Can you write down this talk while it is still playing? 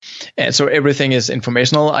And so everything is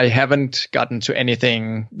informational. I haven't gotten to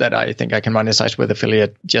anything that I think I can monetize with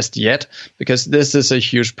affiliate just yet, because this is a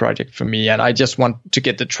huge project for me, and I just want to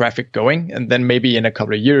get the traffic going. And then maybe in a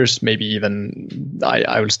couple of years, maybe even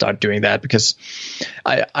I will start doing that, because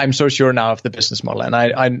I'm so sure now of the business model, and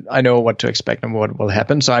I know what to expect and what will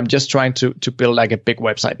happen. So I'm just trying to build like a big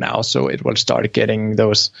website now, so it will start getting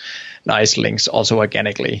those nice links also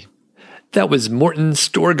organically. That was Morten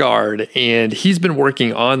Storgaard, and he's been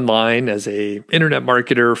working online as an internet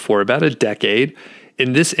marketer for about a decade.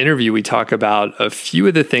 In this interview, we talk about a few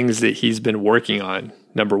of the things that he's been working on.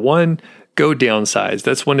 Number one, Go Downsize.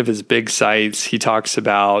 That's one of his big sites. He talks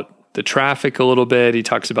about the traffic a little bit. He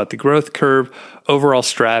talks about the growth curve, overall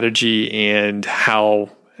strategy, and how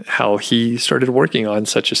he started working on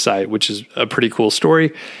such a site, which is a pretty cool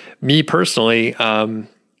story. Me personally,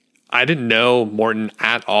 I didn't know Morten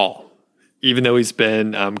at all. Even though he's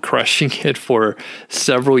been crushing it for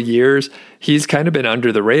several years, he's kind of been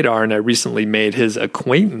under the radar, and I recently made his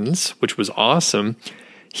acquaintance, which was awesome.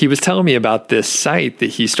 He was telling me about this site that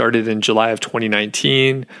he started in July of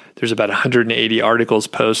 2019. There's about 180 articles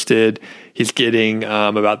posted. He's getting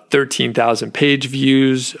about 13,000 page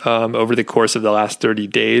views over the course of the last 30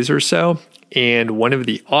 days or so. And one of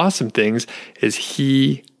the awesome things is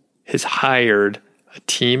he has hired a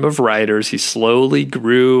team of writers. He slowly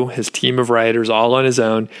grew his team of writers all on his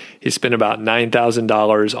own. He spent about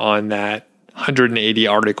 $9,000 on that 180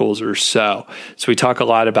 articles or so. So we talk a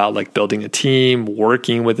lot about like building a team,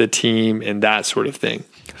 working with a team, and that sort of thing.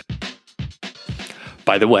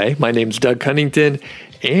 By the way, my name's Doug Cunnington,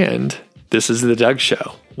 and this is The Doug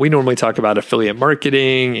Show. We normally talk about affiliate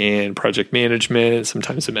marketing and project management,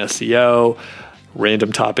 sometimes some SEO,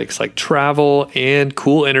 random topics like travel, and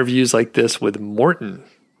cool interviews like this with Morten.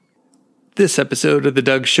 This episode of The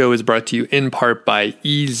Doug Show is brought to you in part by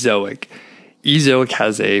Ezoic. Ezoic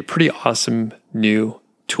has a pretty awesome new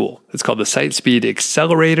tool. It's called the Site Speed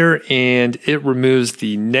Accelerator, and it removes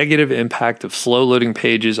the negative impact of slow loading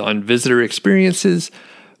pages on visitor experiences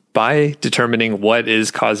by determining what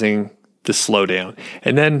is causing the slowdown.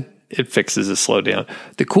 And then it fixes a slowdown.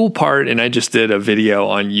 The cool part, and I just did a video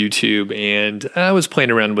on YouTube, and I was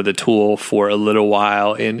playing around with the tool for a little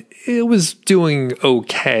while, and it was doing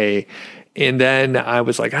okay. And then I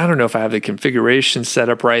was like, I don't know if I have the configuration set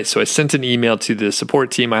up right. So I sent an email to the support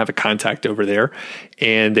team. I have a contact over there,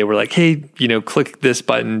 and they were like, hey, click this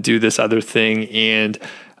button, do this other thing. And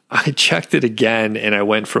I checked it again, and I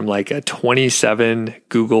went from like a 27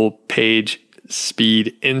 Google page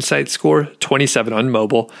speed insight score, 27 on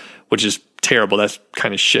mobile, which is terrible. That's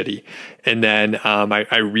kind of shitty. And then I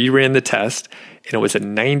reran the test, and it was a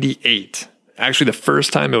 98. Actually, the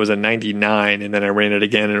first time it was a 99, and then I ran it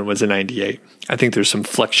again, and it was a 98. I think there's some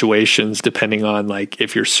fluctuations depending on like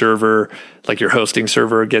if your server, like your hosting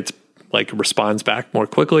server, responds back more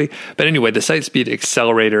quickly. But anyway, the Site Speed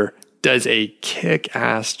Accelerator does a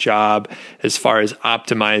kick-ass job as far as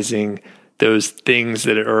optimizing those things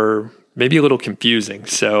that are maybe a little confusing.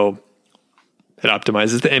 So it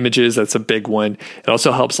optimizes the images. That's a big one. It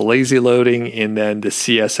also helps lazy loading and then the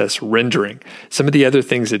CSS rendering. Some of the other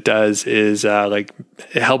things it does is it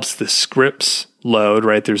helps the scripts load,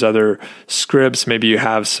 right? There's other scripts. Maybe you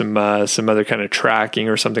have some other kind of tracking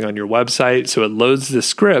or something on your website. So it loads the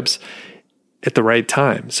scripts at the right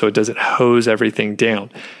time, so it doesn't hose everything down.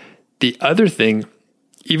 The other thing,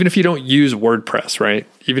 even if you don't use WordPress, right?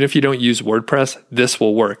 Even if you don't use WordPress, this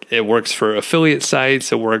will work. It works for affiliate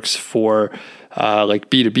sites. It works for like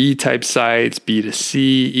B2B type sites, B2C,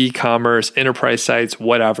 e-commerce, enterprise sites,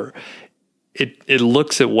 whatever. It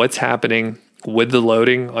looks at what's happening with the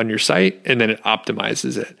loading on your site, and then it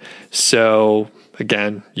optimizes it. So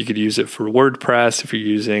again, you could use it for WordPress if you're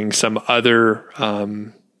using some other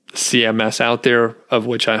CMS out there, of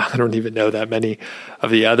which I don't even know that many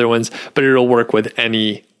of the other ones, but it'll work with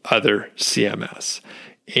any other CMS.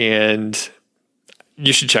 And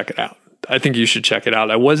you should check it out. I think you should check it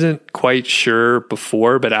out. I wasn't quite sure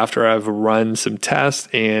before, but after I've run some tests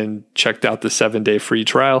and checked out the 7-day free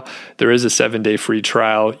trial, there is a 7-day free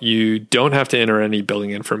trial. You don't have to enter any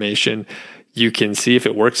billing information. You can see if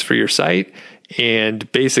it works for your site. And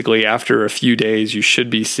basically, after a few days, you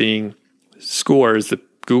should be seeing scores, the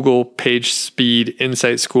Google Page Speed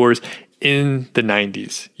Insight scores in the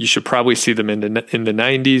 90s. You should probably see them in the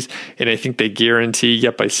 90s. And I think they guarantee,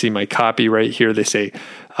 yep, I see my copy right here. They say,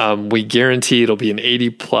 we guarantee it'll be an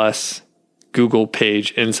 80 plus Google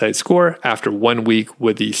Page Insight score after 1 week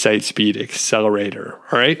with the Site Speed Accelerator.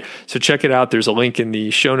 All right. So check it out. There's a link in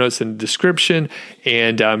the show notes in the description.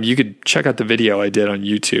 And you could check out the video I did on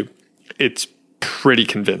YouTube. It's pretty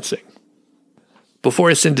convincing.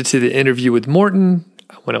 Before I send it to the interview with Morten,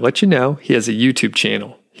 I want to let you know he has a YouTube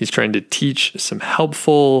channel. He's trying to teach some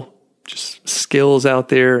helpful just skills out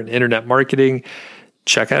there in internet marketing.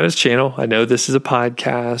 Check out his channel. I know this is a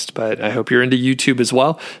podcast, but I hope you're into YouTube as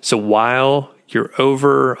well. So while you're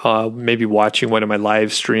over, maybe watching one of my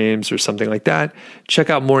live streams or something like that, check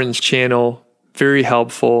out Morten's channel. Very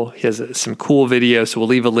helpful. He has some cool videos. So we'll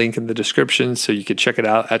leave a link in the description so you can check it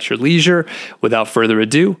out at your leisure. Without further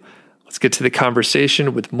ado, let's get to the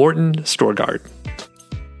conversation with Morten Storgaard.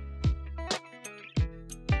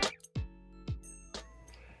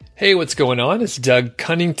 Hey, what's going on? It's Doug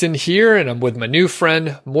Cunnington here, and I'm with my new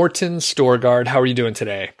friend, Morten Storgaard. How are you doing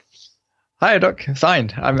today? Hi, Doc.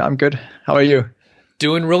 Fine. I'm good. How are you?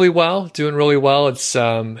 Doing really well. It's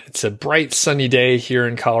a bright, sunny day here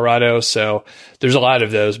in Colorado, so there's a lot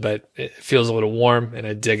of those, but it feels a little warm, and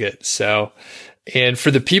I dig it. So, and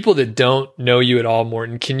for the people that don't know you at all,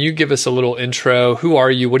 Morten, can you give us a little intro? Who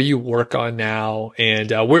are you? What do you work on now?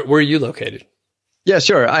 And where are you located? Yeah,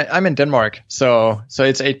 sure. I'm in Denmark, so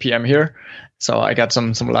it's 8 p.m. here. So I got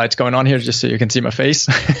some lights going on here just so you can see my face.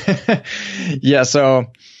 Yeah,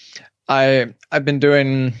 so I've been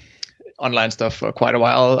doing online stuff for quite a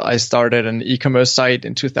while. I started an e-commerce site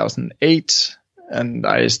in 2008, and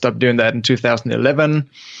I stopped doing that in 2011,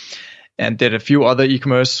 and did a few other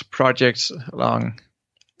e-commerce projects along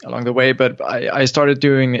the way. But I started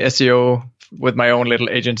doing SEO with my own little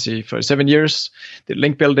agency for 7 years, did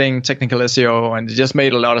link building, technical SEO, and it just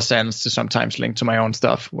made a lot of sense to sometimes link to my own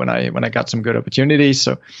stuff when I got some good opportunities.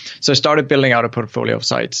 So I started building out a portfolio of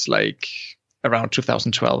sites like around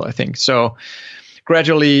 2012, I think. So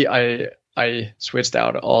gradually I switched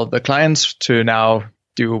out all the clients to now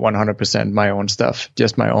do 100% my own stuff,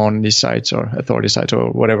 just my own niche sites or authority sites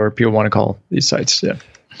or whatever people want to call these sites. Yeah.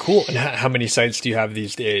 Cool. And how many sites do you have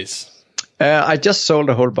these days? I just sold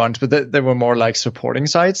a whole bunch, but they were more like supporting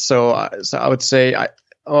sites. So I would say,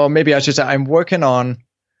 maybe I should say,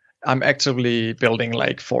 I'm actively building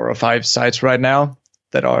like 4 or 5 sites right now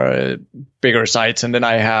that are bigger sites. And then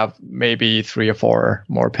I have maybe 3 or 4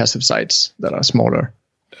 more passive sites that are smaller.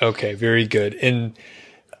 Okay, very good. And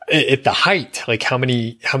at the height, like how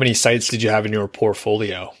many sites did you have in your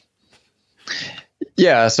portfolio?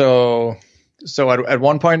 Yeah, so at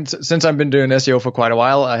one point, since I've been doing SEO for quite a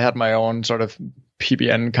while, I had my own sort of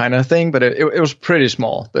PBN kind of thing, but it was pretty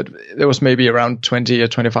small. But there was maybe around 20 or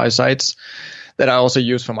 25 sites that I also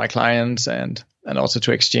use for my clients and also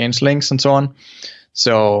to exchange links and so on.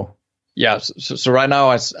 So yeah, so right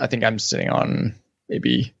now I think I'm sitting on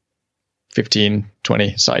maybe 15,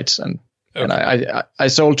 20 sites, and I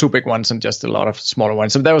sold 2 big ones and just a lot of smaller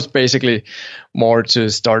ones. So that was basically more to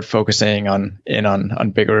start focusing on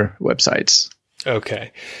bigger websites.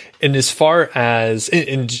 Okay. And as far as,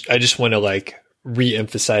 and I just want to like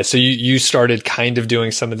re-emphasize. So you started kind of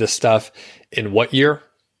doing some of this stuff in what year?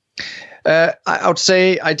 I would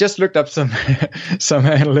say I just looked up some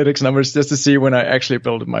analytics numbers just to see when I actually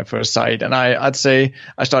built my first site. And I'd say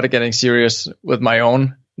I started getting serious with my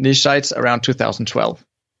own niche sites around 2012.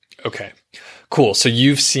 Okay, cool. So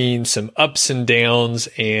you've seen some ups and downs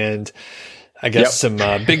and I guess some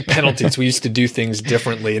big penalties. We used to do things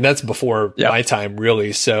differently, and that's before my time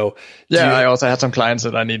really. So I also had some clients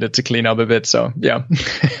that I needed to clean up a bit. So yeah.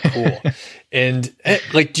 Cool. And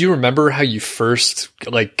like, do you remember how you first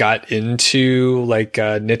like got into like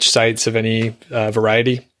niche sites of any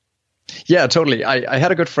variety? Yeah, totally. I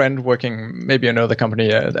had a good friend working, maybe you know the company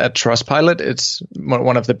at Trustpilot. It's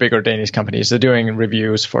one of the bigger Danish companies. They're doing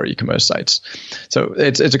reviews for e-commerce sites. So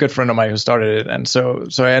it's a good friend of mine who started it. And so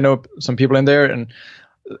I know some people in there. And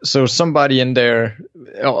so somebody in there,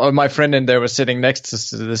 or my friend in there was sitting next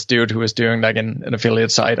to this dude who was doing like an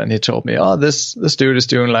affiliate site. And he told me, oh, this dude is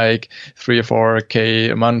doing like 3 or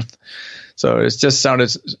 4K a month. So it just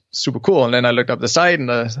sounded super cool. And then I looked up the site and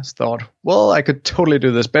I thought, well, I could totally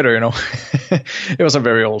do this better, you know. It was a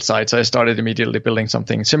very old site. So I started immediately building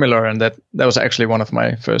something similar. And that was actually one of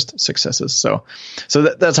my first successes. So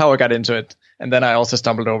that's how I got into it. And then I also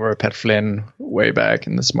stumbled over Pat Flynn way back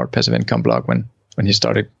in the Smart Passive Income blog when he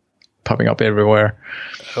started popping up everywhere.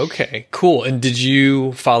 Okay, cool. And did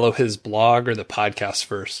you follow his blog or the podcast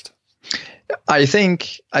first? I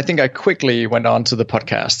think I quickly went on to the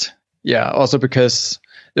podcast. Yeah, also because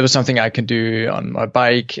there was something I can do on my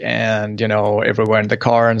bike and, you know, everywhere in the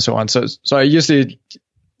car and so on. So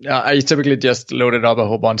I typically just loaded up a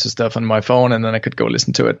whole bunch of stuff on my phone and then I could go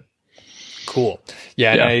listen to it. Cool.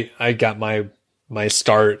 Yeah. And I got my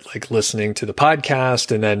start like listening to the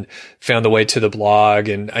podcast and then found the way to the blog.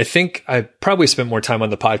 And I think I probably spent more time on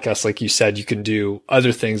the podcast. Like you said, you can do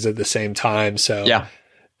other things at the same time. So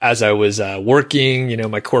as I was working,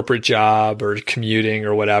 my corporate job or commuting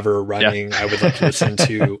or whatever, running, I would like to listen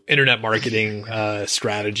to internet marketing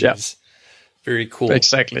strategies. Yeah. Very cool.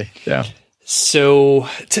 Exactly. Yeah. So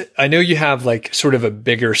I know you have like sort of a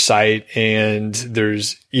bigger site and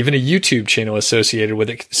there's even a YouTube channel associated with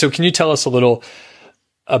it. So can you tell us a little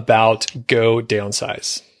about Go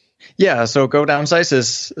Downsize? Yeah, so Go Downsize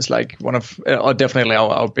is like one of definitely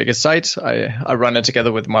our biggest site. I run it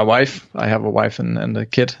together with my wife. I have a wife and a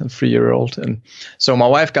kid, a 3-year-old. And so my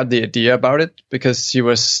wife got the idea about it because she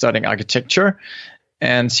was studying architecture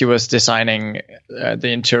and she was designing the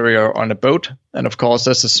interior on a boat. And of course,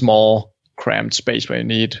 there's a small cramped space where you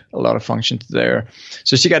need a lot of functions there.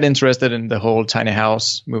 So she got interested in the whole tiny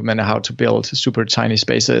house movement and how to build super tiny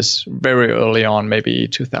spaces very early on, maybe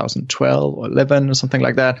 2012 or 11 or something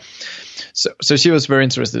like that. So she was very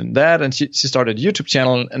interested in that, and she started a YouTube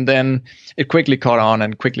channel, and then it quickly caught on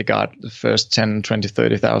and quickly got the first 10, 20,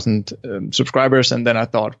 30,000 subscribers. And then I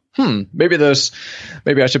thought, maybe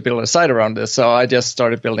I should build a site around this. So I just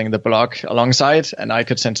started building the blog alongside, and I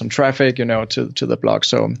could send some traffic, to the blog.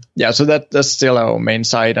 So yeah, so that's still our main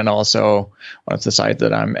site, and also one of the sites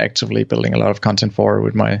that I'm actively building a lot of content for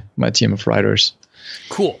with my team of writers.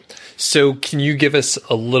 Cool. So can you give us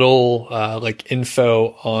a little like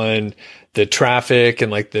info on the traffic and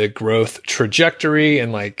like the growth trajectory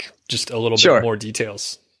and like just a little bit more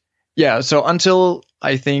details? Yeah. So until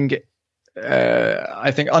I think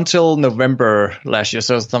until November last year,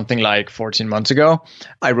 so something like 14 months ago,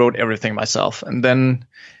 I wrote everything myself. And then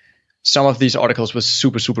some of these articles were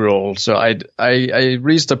super, super old. So I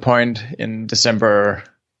reached a point in December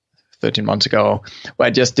 13 months ago where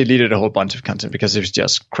I just deleted a whole bunch of content because it was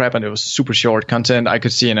just crap and it was super short content. I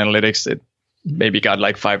could see in analytics it maybe got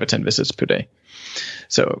like 5 or 10 visits per day.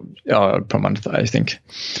 So per month, I think.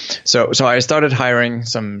 So I started hiring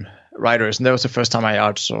some writers, and that was the first time I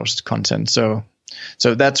outsourced content. So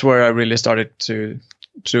that's where I really started to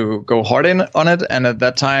go hard on it. And at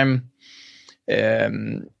that time,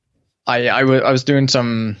 I was doing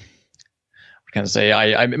some, what can I say?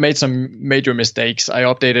 I made some major mistakes. I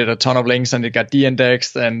updated a ton of links and it got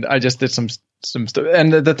de-indexed, and I just did some stuff.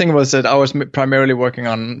 And the thing was that I was primarily working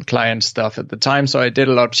on client stuff at the time. So I did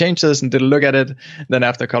a lot of changes and did a look at it. Then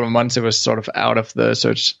after a couple of months, it was sort of out of the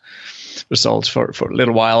search results for a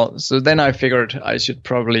little while. So then I figured I should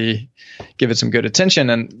probably give it some good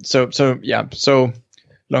attention. And so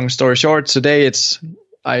long story short, today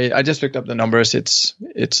I just looked up the numbers. It's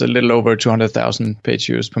a little over 200,000 page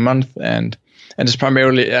views per month, and it's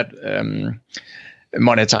primarily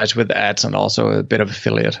monetized with ads and also a bit of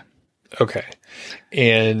affiliate. Okay.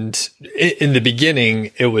 And in the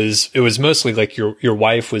beginning, it was mostly like your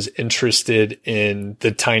wife was interested in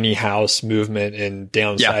the tiny house movement and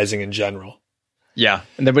downsizing in general. Yeah.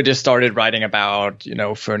 And then we just started writing about,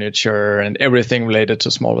 furniture and everything related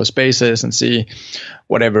to smaller spaces and see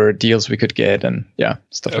whatever deals we could get and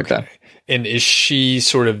stuff like that. And is she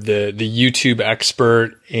sort of the YouTube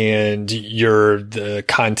expert and you're the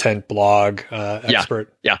content blog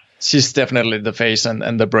expert? Yeah. She's definitely the face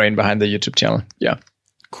and the brain behind the YouTube channel. Yeah.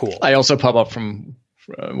 Cool. I also pop up from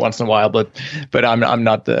once in a while, but I'm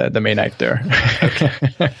not the main actor.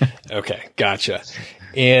 Okay. Gotcha.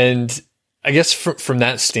 And I guess from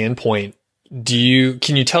that standpoint,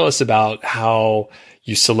 can you tell us about how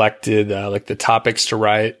you selected like the topics to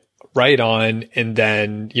write on, and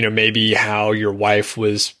then maybe how your wife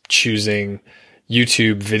was choosing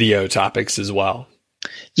YouTube video topics as well?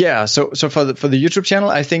 Yeah, so for the YouTube channel,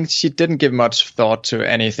 I think she didn't give much thought to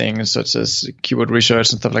anything such as keyword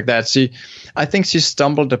research and stuff like that. I think she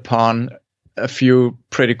stumbled upon a few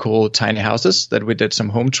pretty cool tiny houses that we did some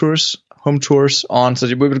home tours on. So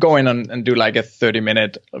we would go in and do like a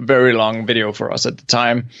 30-minute, very long video for us at the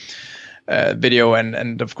time,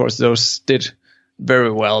 and of course those did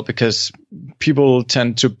very well because people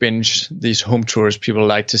tend to binge these home tours. People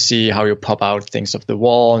like to see how you pop out things off the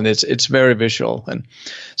wall, and it's very visual. And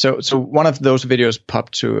so one of those videos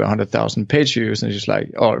popped to 100,000 page views, and just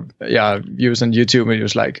like, views on YouTube, and it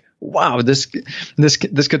was like, wow, this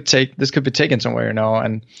could be taken somewhere,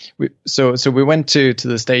 And we went to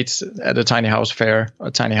the States at a tiny house fair,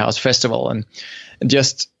 a tiny house festival, and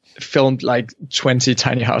just filmed like 20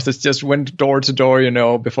 tiny houses, just went door to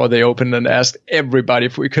door, before they opened, and asked everybody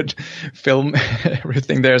if we could film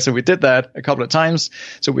everything there. So we did that a couple of times.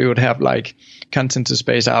 So we would have like content to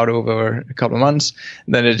space out over a couple of months.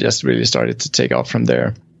 And then it just really started to take off from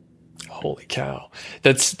there. Holy cow.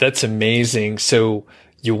 That's amazing. So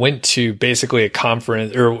you went to basically a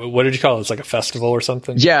conference, or what did you call it? It's like a festival or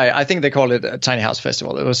something? Yeah, I think they call it a tiny house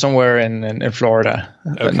festival. It was somewhere in Florida,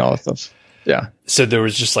 north of. Yeah. So there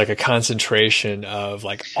was just like a concentration of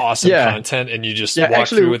like awesome content, and you just walked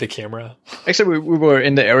through with a camera. Actually, we were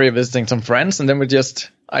in the area visiting some friends, and then we just,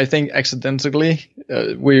 I think accidentally,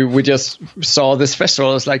 we just saw this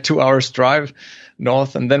festival. It's like 2 hours drive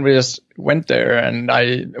north, and then we just went there, and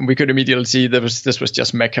we could immediately see this was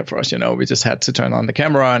just Mecca for us. We just had to turn on the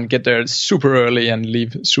camera and get there super early and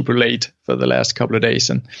leave super late for the last couple of days.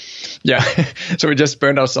 And yeah, so we just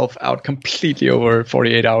burned ourselves out completely over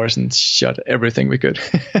 48 hours and shot everything we could.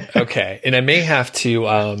 Okay. And I may have to,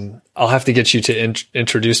 I'll have to get you to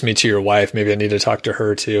introduce me to your wife. Maybe I need to talk to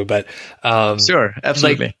her too, but, sure.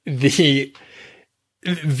 Absolutely. Like the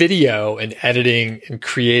video and editing and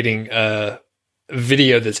creating a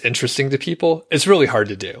video that's interesting to people, it's really hard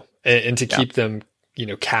to do and to keep them,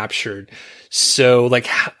 captured. So like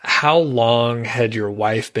how long had your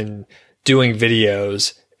wife been doing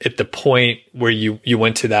videos at the point where you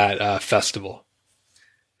went to that festival?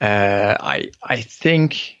 I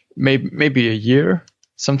think maybe a year,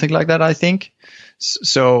 something like that. I think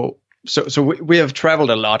so. We have traveled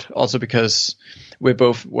a lot, also because we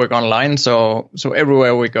both work online. So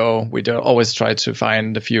everywhere we go, we do always try to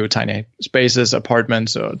find a few tiny spaces,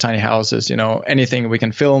 apartments, or tiny houses. Anything we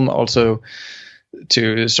can film. Also,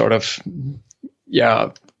 to sort of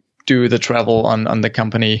do the travel on the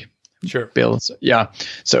company. Sure. Bills. Yeah.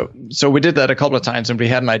 So we did that a couple of times, and we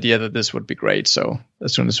had an idea that this would be great. So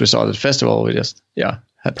as soon as we saw the festival, we just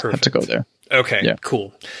had to go there. Okay. Yeah.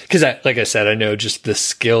 Cool. Because like I said, I know just the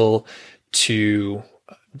skill to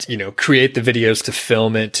create the videos, to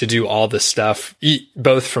film it, to do all the stuff,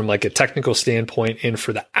 both from like a technical standpoint and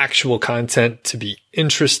for the actual content to be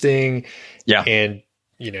interesting. Yeah. And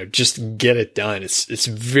just get it done. It's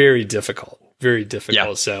very difficult. Very difficult.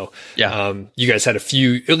 Yeah. So, you guys had at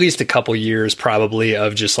least a couple years probably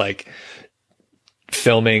of just like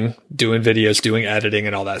filming, doing videos, doing editing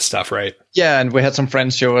and all that stuff, right? Yeah. And we had some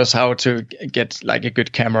friends show us how to get like a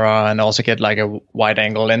good camera and also get like a wide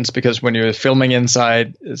angle lens, because when you're filming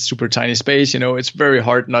inside a super tiny space, it's very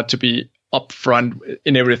hard not to be up front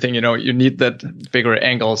in everything. You need that bigger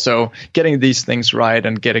angle. So getting these things right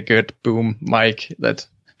and get a good boom mic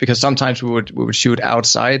because sometimes we would shoot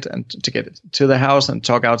outside and to get to the house and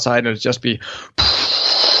talk outside, and it would just be,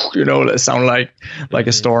 it sound like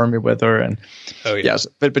a stormy weather. And yes,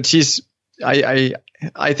 but she's, I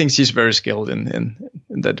think she's very skilled in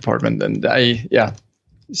that department, and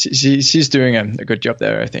she's doing a good job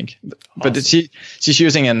there, I think. Awesome. But she's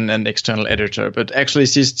using an external editor, but actually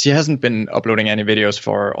she hasn't been uploading any videos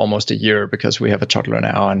for almost a year because we have a toddler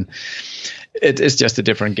now, and it's just a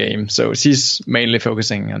different game. So she's mainly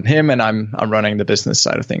focusing on him, and I'm running the business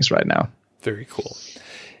side of things right now. Very cool.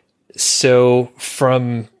 So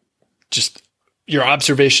from just your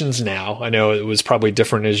observations now, I know it was probably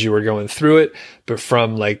different as you were going through it, but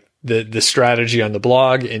from like the strategy on the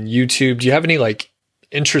blog and YouTube, do you have any like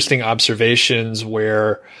interesting observations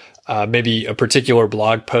where maybe a particular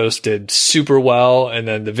blog post did super well and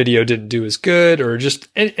then the video didn't do as good, or just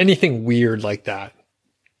anything weird like that?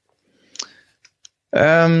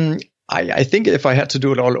 I think if I had to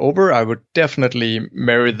do it all over, I would definitely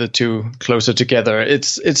marry the two closer together.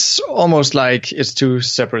 It's almost like it's two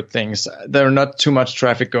separate things. There are not too much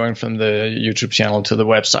traffic going from the YouTube channel to the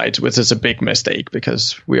website, which is a big mistake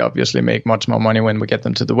because we obviously make much more money when we get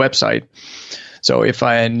them to the website. So if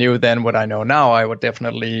I knew then what I know now, I would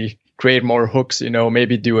definitely create more hooks,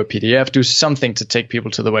 maybe do a PDF, do something to take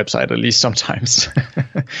people to the website, at least sometimes.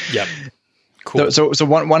 Yep. Cool. So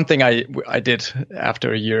one thing I did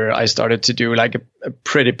after a year, I started to do like a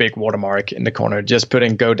pretty big watermark in the corner, just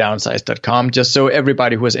putting godownsize.com, just so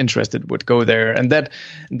everybody who was interested would go there. And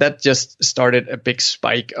that just started a big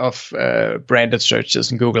spike of branded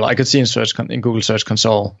searches in Google. I could see in Google Search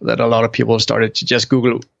Console that a lot of people started to just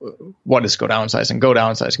Google what is godownsize and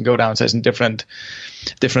godownsize in different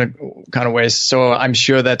kind of ways. So I'm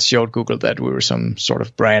sure that showed Google that we were some sort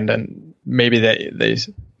of brand, and maybe they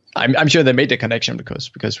I'm sure they made the connection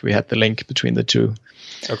because we had the link between the two.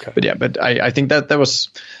 Okay. But I think that was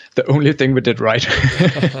the only thing we did right.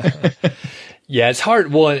 Yeah, it's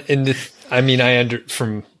hard. Well,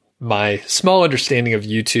 from my small understanding of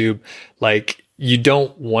YouTube, like you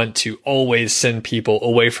don't want to always send people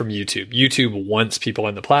away from YouTube. YouTube wants people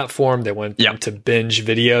on the platform. They want them to binge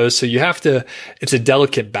videos. So you have to, it's a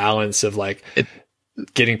delicate balance of like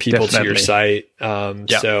getting people to your site.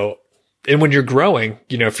 So, and when you're growing,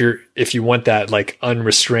 if you want that like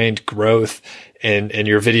unrestrained growth and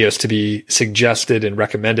your videos to be suggested and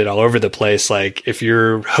recommended all over the place, like if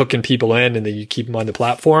you're hooking people in and then you keep them on the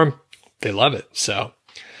platform, they love it. So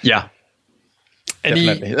yeah,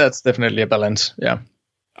 definitely. That's definitely a balance. Yeah.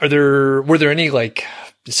 Were there any like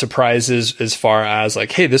surprises as far as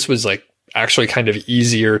like, hey, this was like actually kind of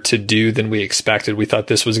easier to do than we expected. We thought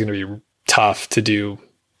this was going to be tough to do,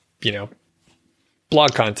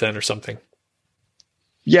 blog content or something.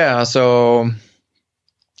 Yeah. So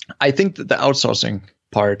I think that the outsourcing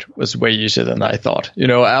part was way easier than I thought.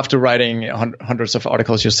 After writing hundreds of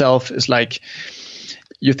articles yourself, it's like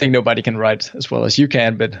you think nobody can write as well as you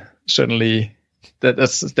can, but certainly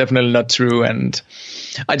that's definitely not true. And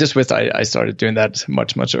I just wish I started doing that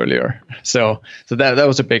much, much earlier. So that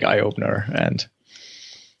was a big eye opener. And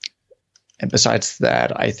besides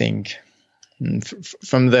that, I think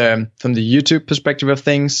from the YouTube perspective of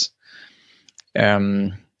things,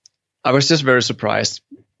 I was just very surprised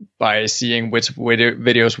by seeing which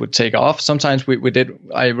videos would take off. Sometimes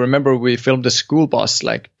I remember we filmed a school bus,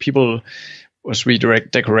 like people was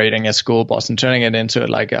decorating a school bus and turning it into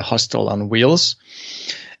like a hostel on wheels.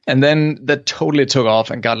 And then that totally took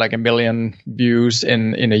off and got like 1 million views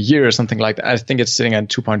in a year or something like that. I think it's sitting at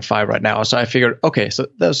 2.5 right now. So I figured, okay, so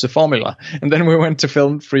that's the formula. And then we went to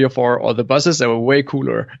film 3 or 4 other buses that were way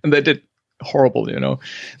cooler, and they did horrible,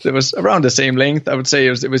 It was around the same length. I would say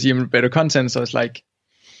it was even better content. So it's like,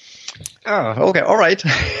 oh, okay, all right.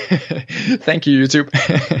 Thank you,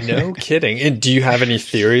 YouTube. No kidding. And do you have any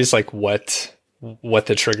theories like what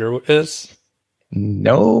the trigger is?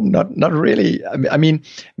 No, not really. I mean,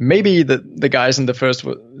 maybe the guys in the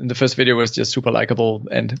first video was just super likable,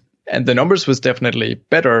 and the numbers was definitely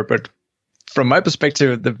better. But from my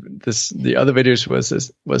perspective, the other videos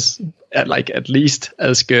was at least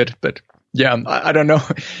as good. But yeah, I don't know.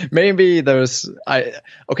 Maybe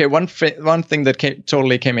one thing that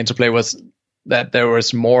totally came into play was that there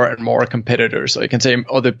was more and more competitors. So you can say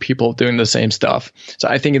other people doing the same stuff. So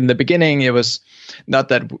I think in the beginning, it was not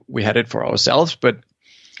that we had it for ourselves, but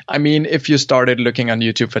I mean, if you started looking on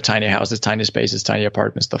YouTube for tiny houses, tiny spaces, tiny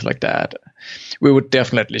apartments, stuff like that, we would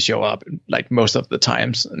definitely show up like most of the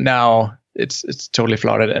times. Now it's totally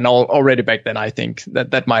flooded. And already back then, I think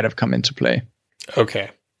that might have come into play.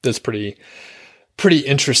 Okay. That's pretty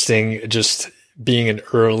interesting. Just being an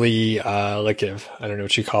early, I don't know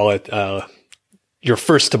what you call it, you're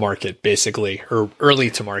first to market, basically, or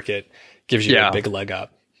early to market, gives you a big leg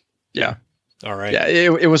up. Yeah. All right. Yeah,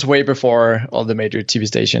 it was way before all the major TV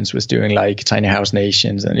stations was doing like Tiny House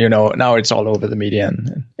Nations, and now it's all over the media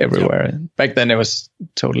and everywhere. Yep. Back then it was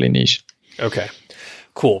totally niche. Okay.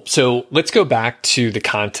 Cool. So let's go back to the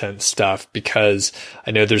content stuff, because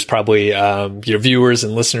I know there's probably viewers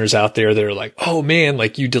and listeners out there that are like, oh man,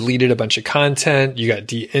 like you deleted a bunch of content, you got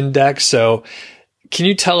de-indexed. So can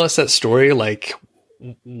you tell us that story? Like,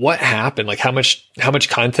 what happened? Like how much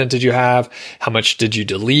content did you have? How much did you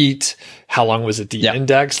delete? How long was it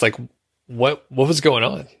de-indexed? Like what was going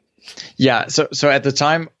on? Yeah. So at the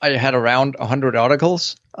time I had around 100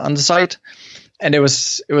 articles on the site, and it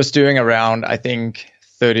was doing around, I think,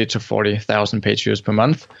 30 to 40,000 page views per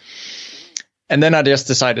month. And then I just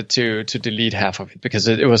decided to delete half of it because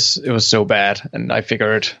it was so bad. And I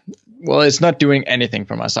figured, well, it's not doing anything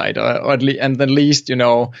for my site, or at least,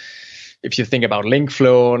 if you think about link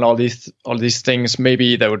flow and all these things,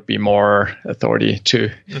 maybe there would be more authority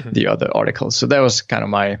to the other articles. So that was kind of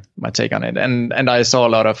my take on it. And I saw a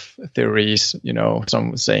lot of theories,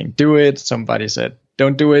 some saying do it, somebody said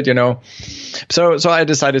don't do it, So I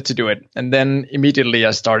decided to do it. And then immediately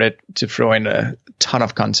I started to throw in a ton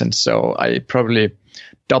of content. So I probably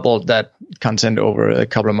doubled that content over a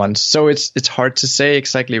couple of months. So it's hard to say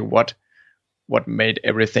exactly what made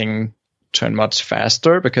everything turn much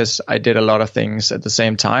faster, because I did a lot of things at the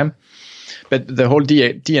same time. But the whole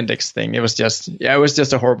de-index thing, it was just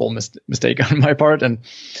a horrible mistake on my part, and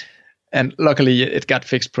luckily it got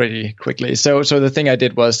fixed pretty quickly. So the thing I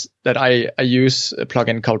did was that I use a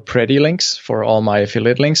plugin called Pretty Links for all my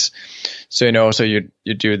affiliate links. So so you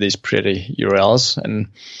do these pretty URLs, and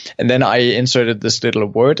then I inserted this little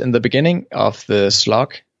word in the beginning of the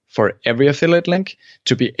slug for every affiliate link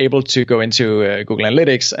to be able to go into Google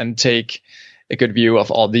Analytics and take a good view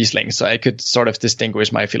of all these links. So I could sort of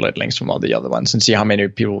distinguish my affiliate links from all the other ones and see how many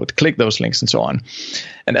people would click those links and so on.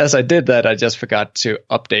 And as I did that, I just forgot to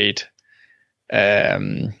update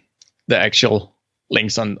the actual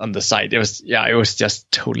links on the site. It was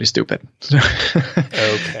just totally stupid.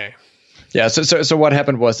 Okay. Yeah. So what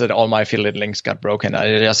happened was that all my affiliate links got broken.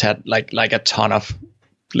 I just had like a ton of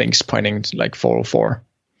links pointing to like 404.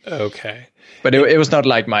 Okay. But it was not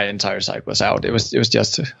like my entire site was out. It was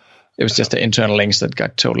just the internal links that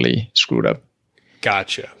got totally screwed up.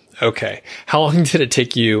 Gotcha. Okay. How long did it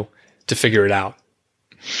take you to figure it out?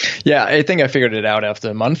 Yeah, I think I figured it out after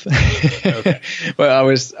a month. Okay.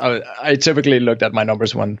 Well, I typically looked at my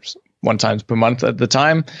numbers once one times per month at the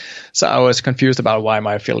time. So I was confused about why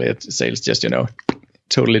my affiliate sales just,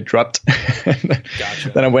 totally dropped. Gotcha.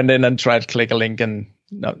 Then I went in and tried to click a link, and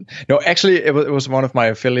no, actually it was one of my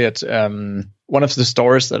affiliates, one of the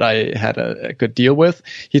stores that I had a good deal with.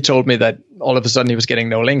 He told me that all of a sudden he was getting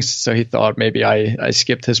no links. So he thought maybe I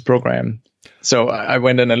skipped his program. So I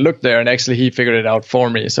went in and looked there, and actually he figured it out for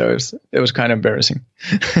me. So it was kind of embarrassing.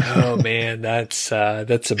 Oh man, that's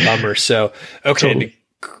a bummer. So, okay. Totally.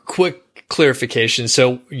 Quick clarification.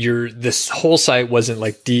 So this whole site wasn't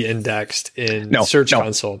like de-indexed in Search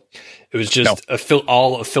Console. It was just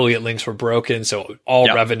all affiliate links were broken. So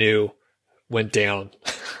all revenue went down.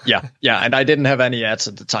 Yeah. And I didn't have any ads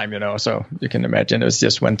at the time, so you can imagine it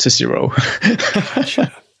just went to zero.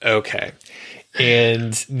 Gotcha. Okay.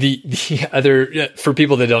 And the other, for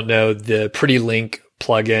people that don't know, the Pretty Link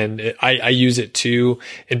plugin, I use it too.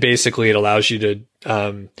 And basically it allows you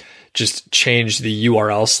to, just change the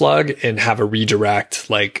URL slug and have a redirect.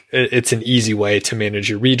 Like it's an easy way to manage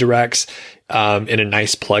your redirects, in a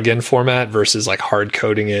nice plugin format versus like hard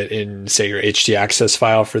coding it in, say, your htaccess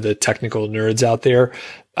file for the technical nerds out there.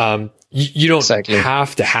 You don't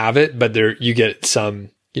have to have it, but you get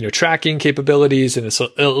some, tracking capabilities, and it's a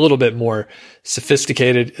little bit more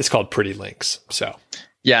sophisticated. It's called Pretty Links. So.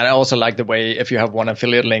 Yeah, and I also like the way if you have one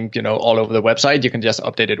affiliate link, all over the website, you can just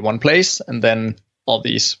update it one place, and then all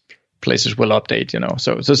these places will update,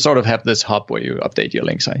 So sort of have this hub where you update your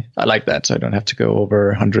links. I like that, so I don't have to go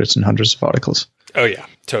over hundreds and hundreds of articles. Oh yeah,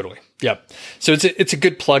 totally. Yep. So it's a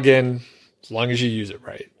good plugin as long as you use it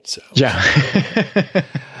right. So yeah.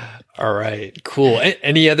 All right, cool.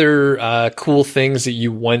 Any other cool things that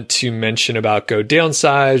you want to mention about Go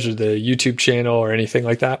Downsize or the YouTube channel or anything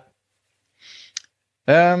like that?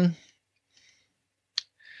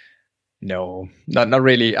 No, not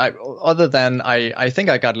really. Other than I think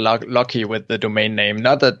I got lucky with the domain name.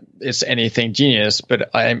 Not that it's anything genius,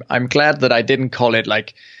 but I'm glad that I didn't call it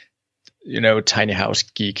like,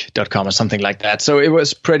 tinyhousegeek.com or something like that. So it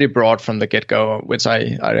was pretty broad from the get-go, which I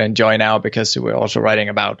enjoy now, because we're also writing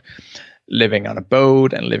about living on a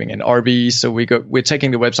boat and living in RVs. So we're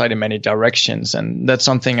taking the website in many directions, and that's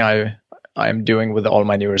something I'm doing with all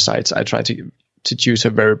my newer sites. I try to choose a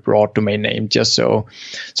very broad domain name, just so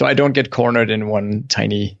I don't get cornered in one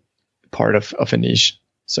tiny part of a niche.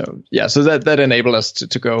 So yeah, so that enabled us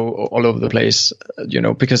to go all over the place,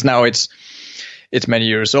 because now it's many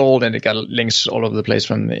years old, and it got links all over the place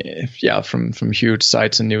from huge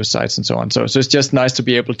sites and news sites and so on. So it's just nice to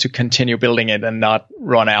be able to continue building it and not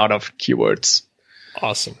run out of keywords.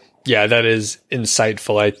 Awesome. Yeah, that is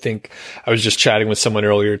insightful. I think I was just chatting with someone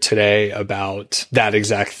earlier today about that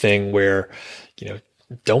exact thing where,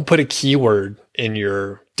 don't put a keyword in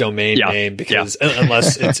your domain name, because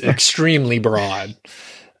unless it's extremely broad,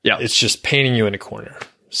 it's just painting you in a corner.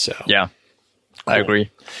 So yeah, cool. I agree.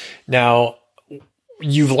 Now,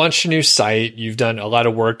 you've launched a new site. You've done a lot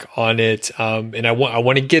of work on it. And I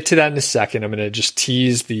want to get to that in a second. I'm going to just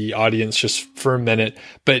tease the audience just for a minute,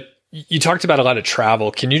 but you talked about a lot of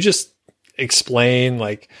travel. Can you just explain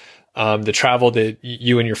the travel that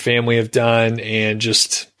you and your family have done, and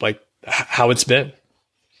just how it's been?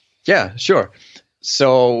 Yeah, sure.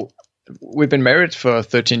 So we've been married for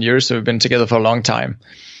 13 years. So we've been together for a long time,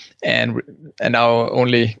 and our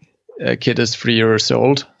only kid is 3 years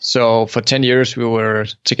old. So for 10 years we were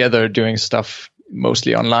together doing stuff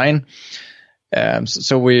mostly online.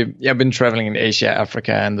 So we've been traveling in Asia,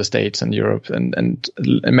 Africa, and the States, and Europe, and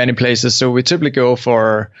many places. So we typically go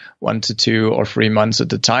for 1 to 2 or 3 months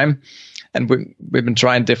at a time, and we've been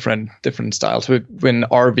trying different styles. We've been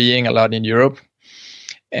RVing a lot in Europe,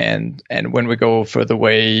 and when we go further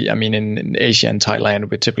away, in Asia and Thailand,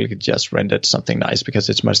 we typically just rented something nice because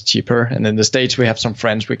it's much cheaper. And in the States, we have some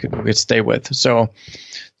friends we could stay with. So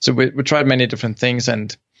we tried many different things,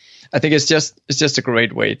 and I think it's just a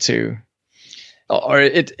great way to. Or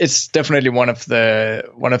it's definitely one of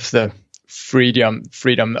the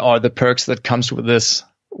freedom or the perks that comes with this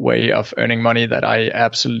way of earning money that I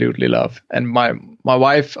absolutely love. And my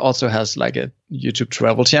wife also has like a YouTube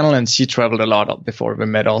travel channel, and she traveled a lot before we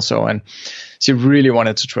met also, and she really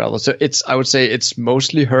wanted to travel. So I would say it's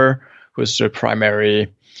mostly her who's the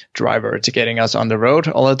primary driver to getting us on the road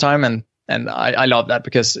all the time. And I love that,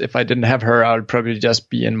 because if I didn't have her, I would probably just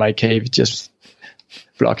be in my cave, just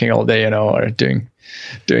blocking all day, or doing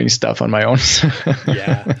stuff on my own.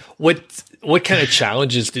 Yeah. What kind of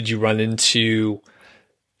challenges did you run into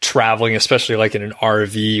traveling, especially like in an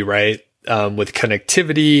RV, right? With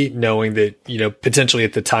connectivity, knowing that, potentially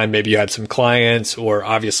at the time, maybe you had some clients or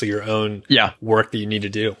obviously your own work that you need to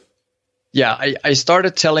do. Yeah, I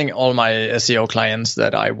started telling all my SEO clients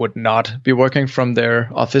that I would not be working from their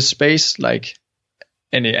office space like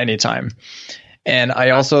any time. And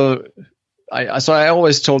I also I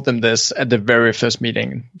always told them this at the very first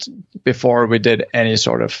meeting before we did any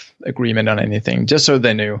sort of agreement on anything, just so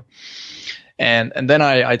they knew. And then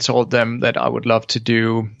I told them that I would love to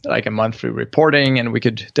do like a monthly reporting, and we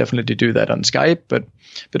could definitely do that on Skype, but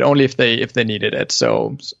only if they needed it.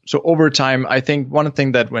 So over time, I think one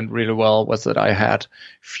thing that went really well was that I had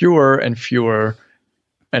fewer and fewer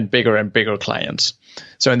and bigger clients.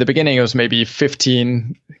 So in the beginning, it was maybe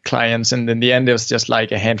 15 clients, and in the end, it was just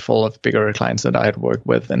like a handful of bigger clients that I had worked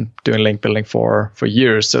with and doing link building for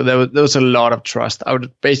years. So there was a lot of trust. I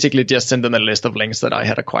would basically just send them a list of links that I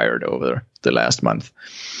had acquired over the last month.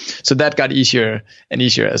 So that got easier and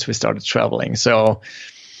easier as we started traveling. So,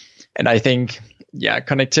 and I think,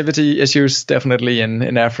 connectivity issues definitely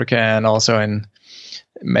in Africa and also in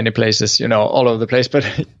many places, all over the place.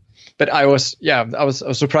 But I was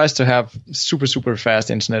surprised to have super fast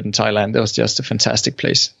internet in Thailand. It was just a fantastic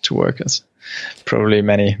place to work. As probably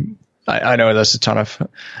many, I know there's a ton of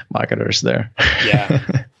marketers there.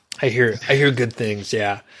 Yeah, I hear good things.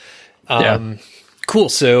 Yeah. Cool.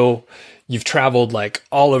 So you've traveled like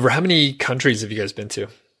all over. How many countries have you guys been to?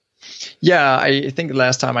 Yeah, I think the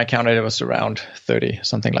last time I counted it was around 30,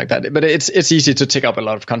 something like that. But it's easy to tick up a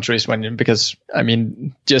lot of countries because I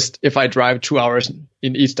mean, just if I drive 2 hours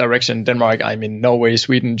in each direction, Denmark, I mean, Norway,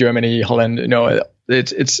 Sweden, Germany, Holland,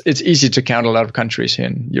 it's easy to count a lot of countries here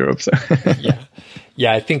in Europe. So.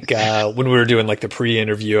 Yeah. I think when we were doing like the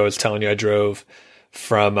pre-interview, I was telling you I drove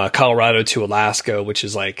from Colorado to Alaska, which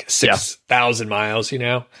is like 6,000 miles,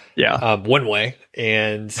 one way.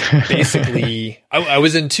 And basically I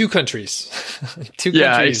was in two countries.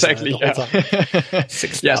 Exactly. The whole time.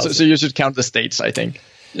 6,000. So you should count the states, I think.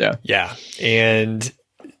 Yeah. Yeah. And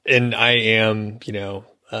I am,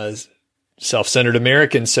 a self-centered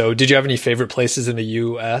American. So did you have any favorite places in the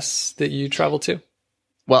US that you traveled to?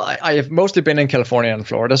 Well, I have mostly been in California and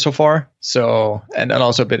Florida so far. So, and then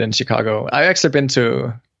also a bit in Chicago. I've actually been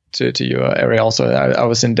to your area also. I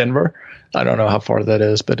was in Denver. I don't know how far that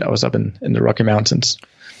is, but I was up in the Rocky Mountains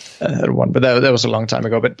at one. But that was a long time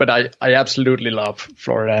ago. But I absolutely love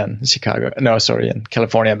Florida and Chicago. No, sorry, and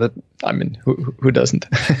California. But I mean, who doesn't?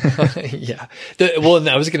 Yeah. Well,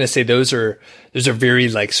 I was going to say those are very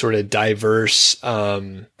like sort of diverse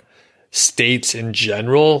states in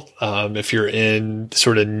general. If you're in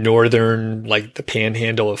sort of northern, like the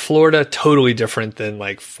panhandle of Florida, totally different than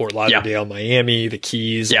like Fort Lauderdale, Miami, the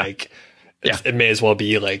Keys. It may as well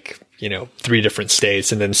be like, 3 different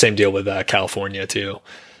states. And then same deal with California too.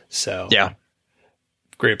 So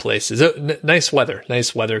great places. Nice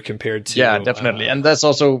weather compared to. Yeah, definitely. And that's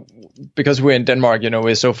also because we're in Denmark,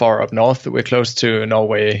 we're so far up north, we're close to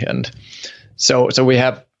Norway. And so we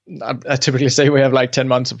have, I typically say we have like 10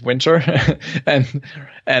 months of winter and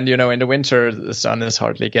in the winter, the sun is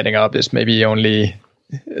hardly getting up. It's maybe only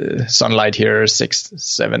sunlight here 6,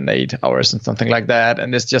 7, 8 hours and something like that.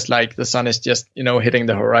 And it's just like the sun is just, hitting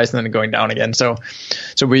the horizon and going down again. So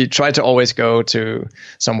we try to always go to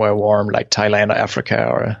somewhere warm like Thailand or Africa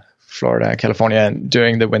or Florida, California, and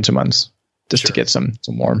during the winter months just to get some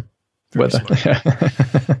warm weather.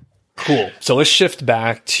 Cool. So let's shift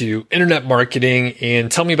back to internet marketing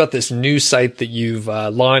and tell me about this new site that you've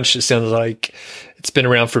launched. It sounds like it's been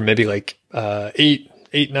around for maybe like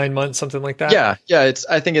 8-9 months, something like that. Yeah.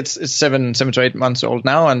 I think it's 7 to 8 months old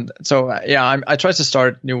now, and so I try to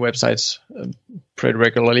start new websites pretty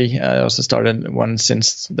regularly. I also started one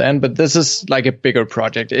since then, but this is like a bigger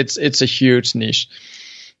project. It's a huge niche.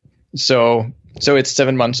 So it's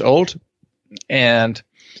 7 months old, and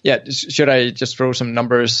should I just throw some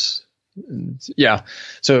numbers? Yeah.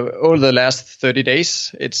 So over the last 30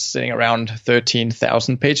 days, it's sitting around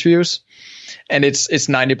 13,000 page views, and it's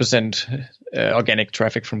 90% organic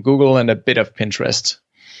traffic from Google and a bit of Pinterest.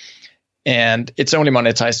 And it's only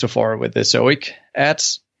monetized so far with the Zoic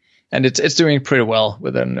ads, and it's doing pretty well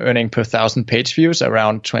with an earning per 1,000 page views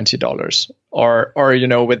around $20, or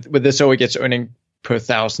with the Zoic it's earning per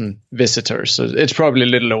 1,000 visitors. So it's probably a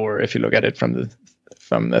little lower if you look at it from the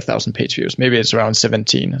 1,000 page views. Maybe it's around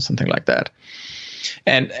 17 or something like that.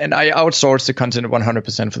 And I outsource the content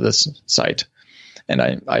 100% for this site.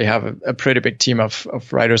 And I have a pretty big team of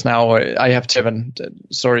writers now. I have 10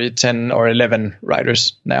 or 11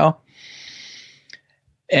 writers now.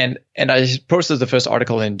 And I posted the first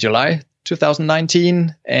article in July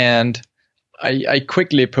 2019, and I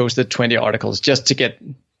quickly posted 20 articles just to get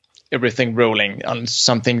everything rolling on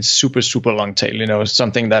something super, super long tail,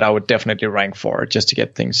 something that I would definitely rank for just to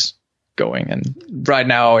get things going. And right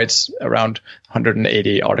now it's around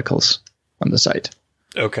 180 articles on the site.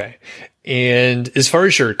 Okay. And as far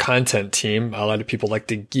as your content team, a lot of people like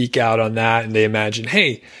to geek out on that, and they imagine,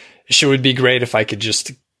 hey, it would be great if I could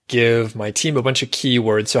just give my team a bunch of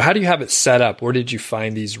keywords. So how do you have it set up? Where did you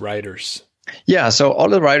find these writers? Yeah, so all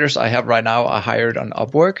the writers I have right now are hired on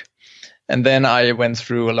Upwork. And then I went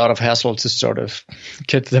through a lot of hassle to sort of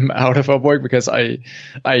get them out of Upwork because I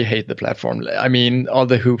hate the platform. I mean, all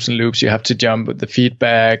the hoops and loops you have to jump with the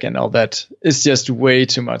feedback and all that is just way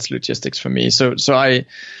too much logistics for me. So I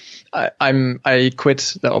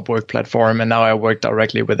quit the Upwork platform and now I work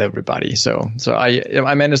directly with everybody. So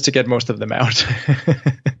I managed to get most of them out.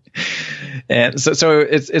 And so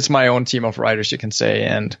it's my own team of writers, you can say,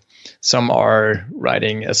 and some are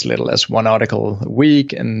writing as little as one article a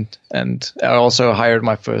week, and I also hired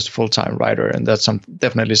my first full-time writer, and that's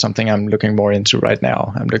definitely something I'm looking more into right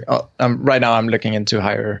now. I'm looking into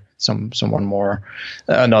hire someone more,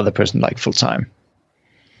 another person like full-time.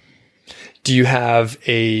 Do you have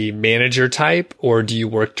a manager type, or do you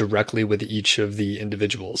work directly with each of the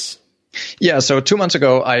individuals? Yeah, so 2 months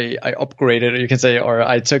ago, I upgraded, you can say, or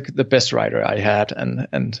I took the best writer I had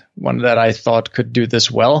and one that I thought could do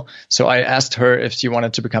this well. So I asked her if she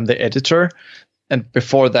wanted to become the editor. And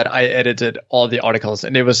before that, I edited all the articles,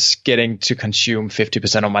 and it was getting to consume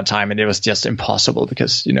 50% of my time, and it was just impossible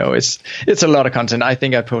because, it's a lot of content. I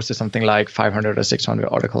think I posted something like 500 or 600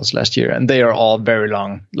 articles last year, and they are all very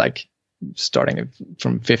long, like starting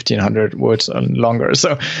from 1,500 words and longer.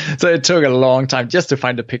 So it took a long time just to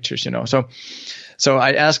find the pictures, So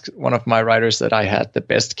I asked one of my writers that I had the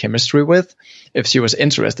best chemistry with if she was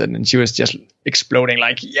interested, and she was just exploding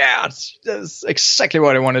like, yeah, that's exactly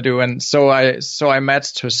what I want to do. And so I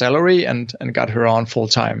matched her salary and got her on full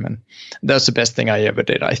time. And that's the best thing I ever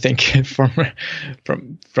did, I think,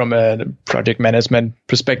 from a project management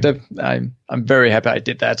perspective. I'm very happy I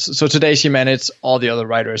did that. So today she managed all the other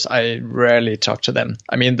writers. I rarely talk to them.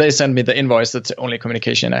 I mean, they send me the invoice. That's the only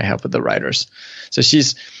communication I have with the writers. So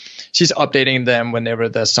she's updating them whenever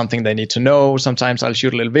there's something they need to know. Sometimes I'll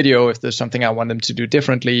shoot a little video if there's something I want them to do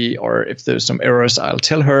differently, or if there's some errors, I'll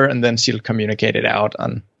tell her, and then she'll communicate it out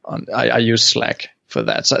I use Slack for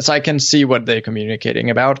that. So I can see what they're communicating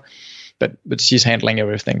about, but she's handling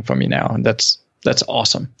everything for me now, and that's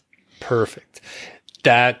awesome. Perfect.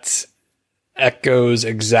 That echoes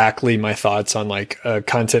exactly my thoughts on like a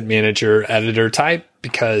content manager editor type,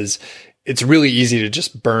 because it's really easy to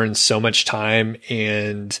just burn so much time,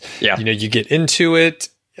 and you get into it,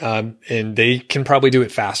 and they can probably do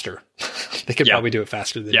it faster. They could probably do it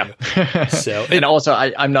faster than you. So, and also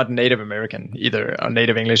I'm not native American either, or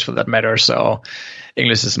native English for that matter. So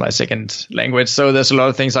English is my second language. So there's a lot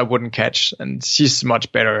of things I wouldn't catch, and she's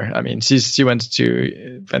much better. I mean, she went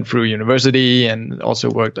through university and also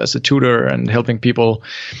worked as a tutor and helping people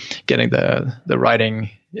getting the writing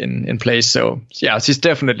in place. So yeah, she's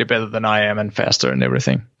definitely better than I am and faster and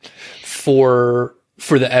everything.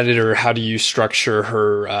 For the editor, how do you structure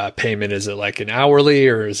her payment? Is it like an hourly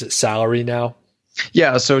or is it salary now?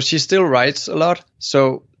 Yeah, so she still writes a lot.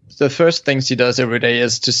 So the first thing she does every day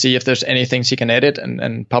is to see if there's anything she can edit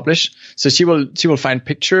and publish. So she will find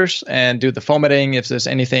pictures and do the formatting if there's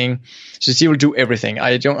anything. So she will do everything.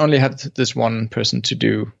 I don't only have this one person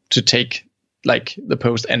to take like the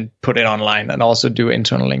post and put it online and also do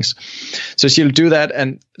internal links. So she'll do that.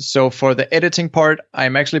 And so for the editing part,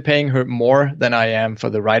 I'm actually paying her more than I am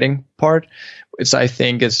for the writing part, which I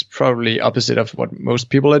think is probably opposite of what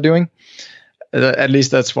most people are doing. At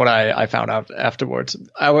least that's what I found out afterwards.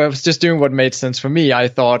 I was just doing what made sense for me. I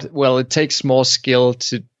thought, well, it takes more skill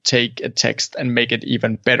to take a text and make it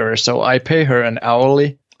even better. So I pay her an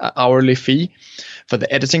hourly fee for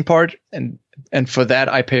the editing part, and for that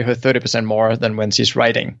I pay her 30% more than when she's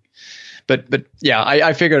writing. But yeah,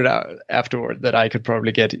 I figured out afterward that I could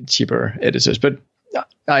probably get cheaper editors. But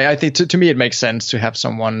I think to me it makes sense to have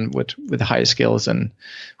someone with high skills and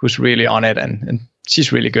who's really on it, and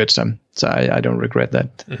she's really good. So I don't regret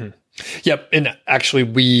that. Mm-hmm. Yep. And actually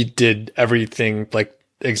we did everything like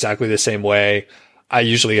exactly the same way. I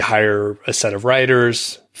usually hire a set of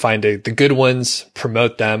writers, find the good ones,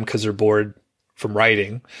 promote them because they're bored from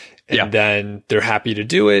writing, and then they're happy to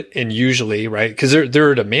do it. And usually, right, because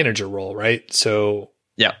they're at a manager role, right? So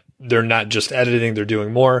they're not just editing, they're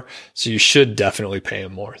doing more. So you should definitely pay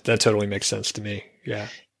them more. That totally makes sense to me. Yeah.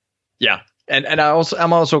 Yeah. And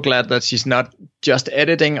I'm also glad that she's not just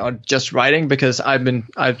editing or just writing, because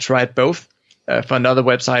I've tried both. for another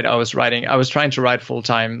website I was writing. I was trying to write full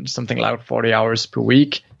time, something like 40 hours per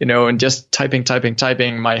week, and just typing.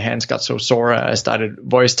 My hands got so sore. I started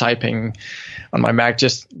voice typing on my Mac,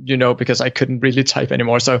 just because I couldn't really type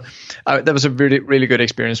anymore. So that was a really, really good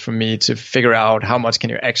experience for me to figure out how much can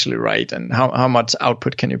you actually write and how much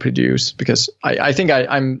output can you produce, because I think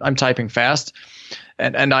I'm typing fast,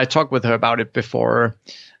 and I talked with her about it before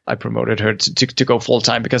I promoted her to go full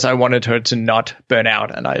time, because I wanted her to not burn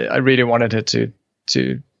out, and I really wanted her to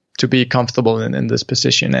be comfortable in this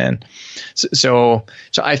position. And so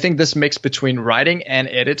I think this mix between writing and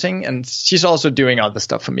editing, and she's also doing other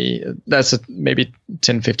stuff for me. That's maybe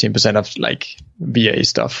 10-15% of like VA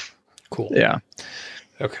stuff. Cool. Yeah.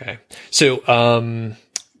 Okay. So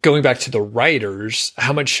going back to the writers,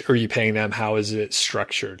 how much are you paying them? How is it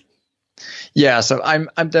structured? Yeah. So I'm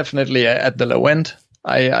definitely at the low end.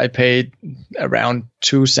 I paid around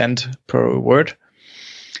 2 cents per word.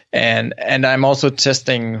 And I'm also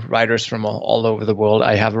testing writers from all over the world.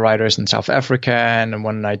 I have writers in South Africa and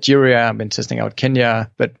one in Nigeria. I've been testing out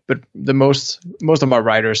Kenya, but the most of my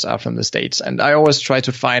writers are from the States. And I always try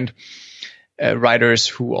to find writers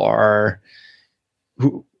who are,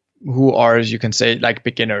 as you can say, like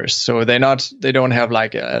beginners. So they don't have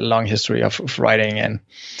like a long history of writing, and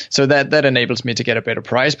so that enables me to get a better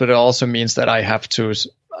price. But it also means that I have to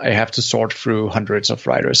sort through hundreds of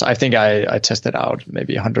writers. I think I tested out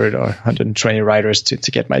maybe 100 or 120 writers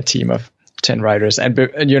to get my team of 10 writers, and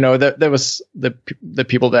there was the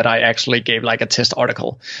people that I actually gave like a test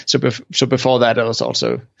article. So before that, it was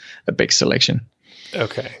also a big selection.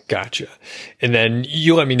 Okay, gotcha. And then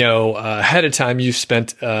you let me know ahead of time you've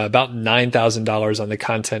spent about $9,000 on the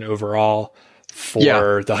content overall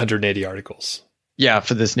for the 180 articles. Yeah,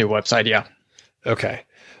 for this new website, yeah. Okay,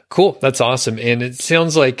 cool. That's awesome. And it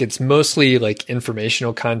sounds like it's mostly like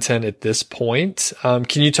informational content at this point.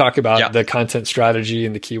 Can you talk about the content strategy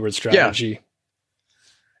and the keyword strategy? Yeah.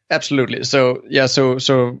 Absolutely. So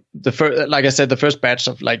the first, like I said, the first batch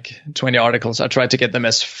of like 20 articles, I tried to get them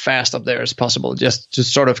as fast up there as possible, just to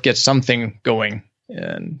sort of get something going.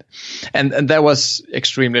 And that was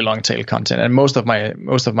extremely long tail content, and most of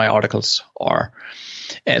my articles are.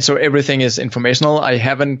 And so everything is informational. I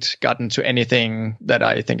haven't gotten to anything that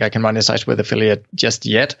I think I can monetize with affiliate just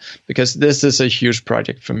yet, because this is a huge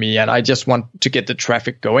project for me, and I just want to get the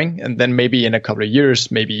traffic going. And then maybe in a couple of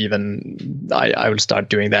years, maybe even I will start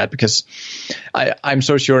doing that, because I'm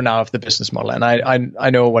so sure now of the business model, and I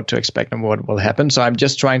know what to expect and what will happen. So I'm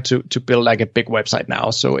just trying to build like a big website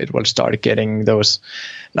now, so it will start getting those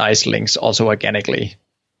nice links also organically.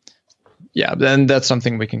 Yeah, then that's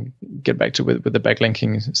something we can get back to with the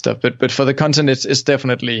backlinking stuff. But for the content, it's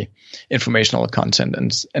definitely informational content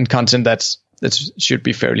and content that should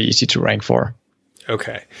be fairly easy to rank for.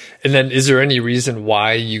 Okay. And then is there any reason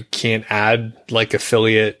why you can't add like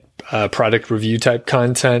affiliate product review type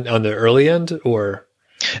content on the early end, or?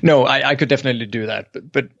 No, I could definitely do that,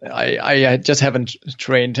 but I just haven't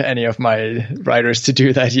trained any of my writers to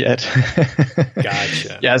do that yet.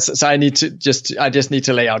 Gotcha. Yes, so I just need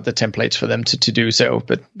to lay out the templates for them to do so.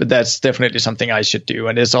 But that's definitely something I should do,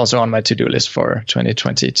 and it's also on my to-do list for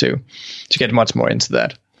 2022 to get much more into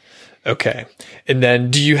that. Okay, and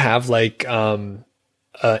then do you have like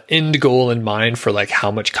end goal in mind for like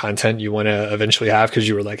how much content you want to eventually have? Because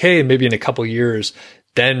you were like, hey, maybe in a couple years,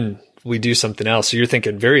 then we do something else. So you're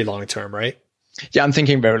thinking very long term, right? Yeah, I'm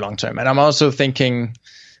thinking very long term. And I'm also thinking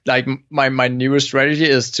like my newest strategy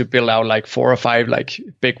is to build out like 4 or 5 like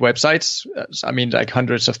big websites. I mean, like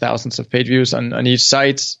hundreds of thousands of page views on each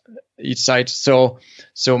site.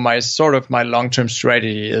 So my long-term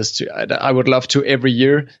strategy is I would love to every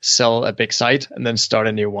year sell a big site and then start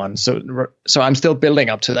a new one. So I'm still building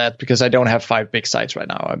up to that, because I don't have 5 big sites right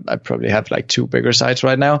now. I probably have like 2 bigger sites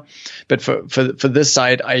right now. But for this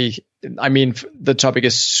site, I mean, the topic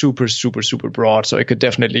is super, super, super broad. So I could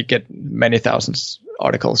definitely get many thousands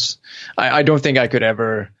articles. I don't think I could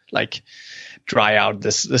ever like dry out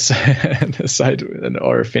this this site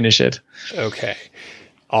or finish it. Okay.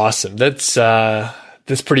 Awesome. That's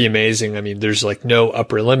pretty amazing. I mean, there's like no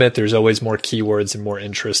upper limit. There's always more keywords and more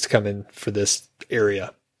interest coming for this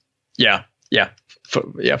area. Yeah,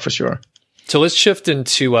 for sure. So let's shift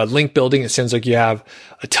into link building. It sounds like you have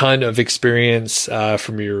a ton of experience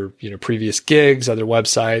from your previous gigs, other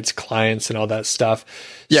websites, clients, and all that stuff.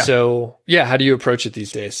 Yeah. So how do you approach it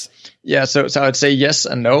these days? Yeah, so I would say yes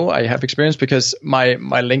and no. I have experience because my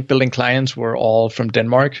link building clients were all from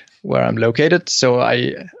Denmark, where I'm located. So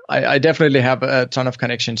I definitely have a ton of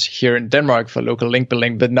connections here in Denmark for local link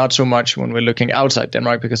building, but not so much when we're looking outside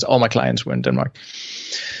Denmark, because all my clients were in Denmark.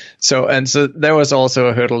 So there was also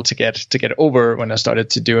a hurdle to get over when I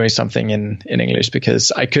started to doing something in English,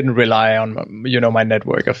 because I couldn't rely on my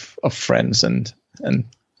network of friends and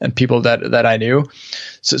people that I knew.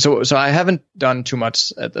 So I haven't done too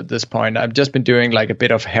much at this point. I've just been doing like a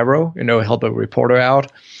bit of Hero, help a reporter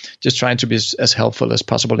out, just trying to be as helpful as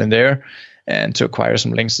possible in there and to acquire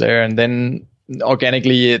some links there. And then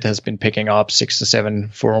organically, it has been picking up 6 to 7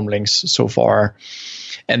 forum links so far.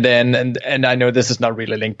 And then, and I know this is not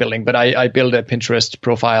really link building, but I build a Pinterest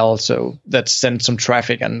profile, so that sends some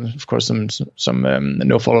traffic and of course some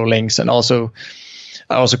no follow links. And also,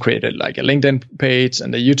 I also created like a LinkedIn page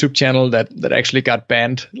and a YouTube channel that actually got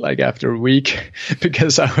banned like after a week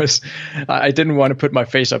because I didn't want to put my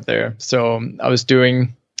face up there. So I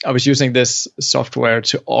was using this software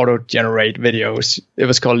to auto-generate videos. It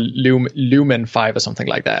was called Lumen 5 or something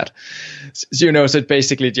like that. So it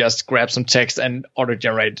basically just grabs some text and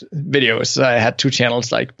auto-generate videos. So I had 2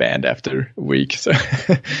 channels like banned after a week. So,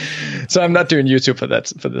 so I'm not doing YouTube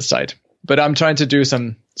for this site, but I'm trying to do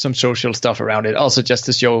some social stuff around it. Also just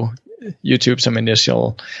to show YouTube some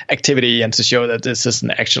initial activity and to show that this is an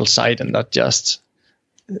actual site and not just,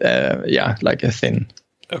 like a thin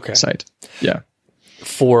site. Yeah.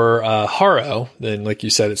 For Haro, then, like you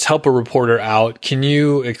said, it's help a reporter out. Can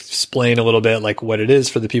you explain a little bit like what it is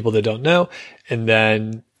for the people that don't know? And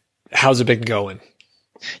then how's it been going?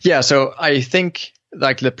 Yeah, so I think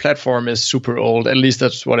like the platform is super old. At least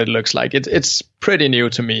that's what it looks like. It's pretty new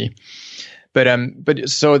to me. But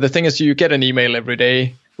so the thing is, you get an email every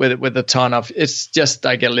day with a ton of, it's just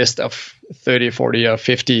like a list of 30, 40 or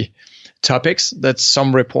 50 topics that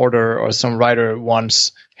some reporter or some writer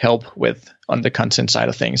wants help with on the content side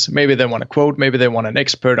of things. Maybe they want a quote, maybe they want an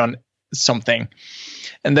expert on something.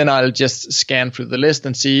 And then I'll just scan through the list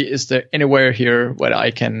and see, is there anywhere here where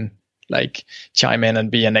I can like chime in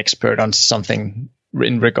and be an expert on something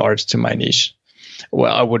in regards to my niche?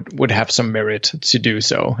 Well, I would have some merit to do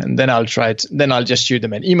so. And then I'll just shoot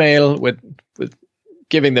them an email with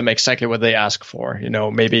giving them exactly what they ask for.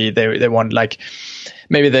 Maybe they want like,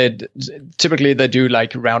 maybe typically they do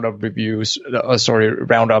like roundup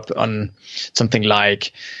on something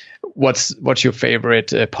like what's your favorite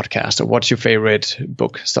podcast or what's your favorite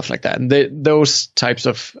book, stuff like that. And those types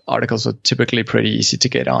of articles are typically pretty easy to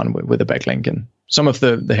get on with a backlink. And some of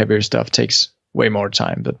the heavier stuff takes way more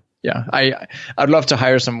time, but yeah, I'd love to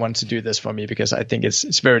hire someone to do this for me because I think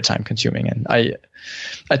it's very time consuming, and I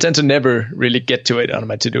tend to never really get to it on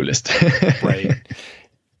my to-do list. Right.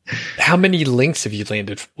 How many links have you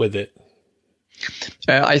landed with it?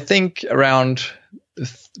 I think around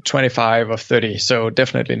 25 or 30. So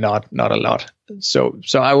definitely not a lot. So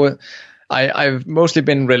I've mostly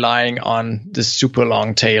been relying on the super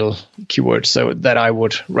long tail keywords so that I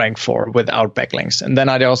would rank for without backlinks. And then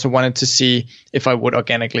I also wanted to see if I would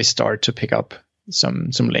organically start to pick up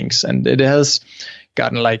some links. And it has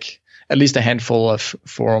gotten like at least a handful of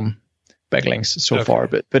forum backlinks so far,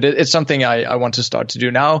 but it's something I want to start to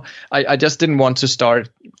do now. I just didn't want to start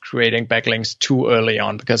creating backlinks too early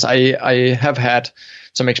on because I have had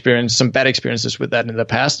some bad experiences with that in the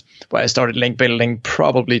past, where I started link building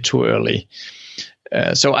probably too early.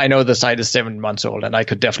 So I know the site is 7 months old, and I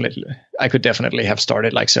could definitely have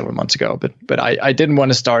started like several months ago, but I didn't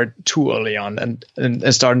want to start too early on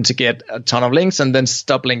and starting to get a ton of links and then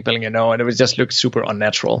stop link building, and it would just look super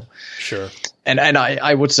unnatural. Sure. And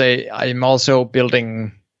I would say I'm also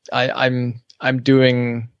building. I'm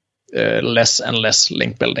doing less and less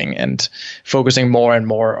link building and focusing more and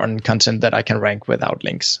more on content that I can rank without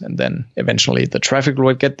links. And then eventually the traffic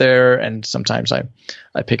will get there. And sometimes I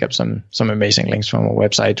pick up some amazing links from a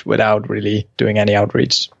website without really doing any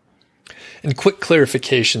outreach. And quick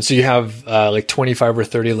clarification. So you have like 25 or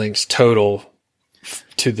 30 links total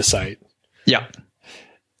to the site. Yeah.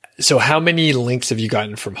 So how many links have you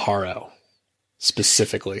gotten from Haro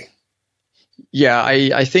specifically? Yeah,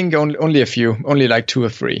 I think only a few, only like 2 or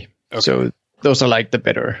 3. Okay. So those are like the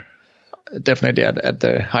better, definitely at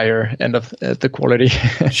the higher end of the quality.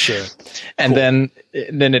 Sure. And cool.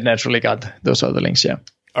 then it naturally got those other links. Yeah.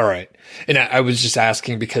 All right. And I was just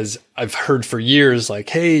asking because I've heard for years, like,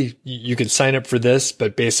 hey, you could sign up for this,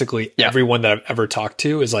 but basically everyone that I've ever talked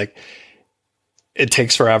to is like, it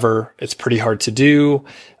takes forever. It's pretty hard to do.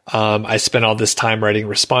 I spent all this time writing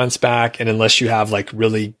response back, and unless you have like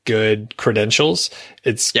really good credentials,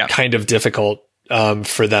 it's kind of difficult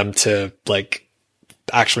for them to like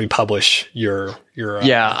actually publish your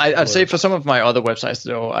I'd say for some of my other websites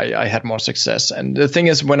though, I had more success. And the thing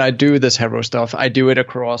is, when I do this Hero stuff, I do it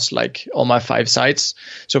across like all my 5 sites.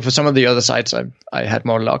 So for some of the other sites, I had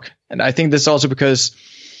more luck. And I think this is also because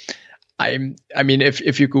I mean,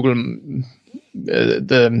 if you Google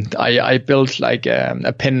I built like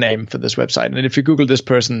a pen name for this website, and if you Google this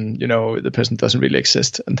person, the person doesn't really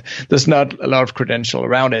exist, and there's not a lot of credential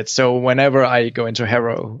around it. So whenever I go into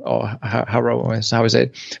Haro is how is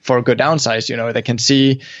it for Go Downsize, they can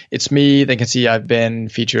see it's me. They can see I've been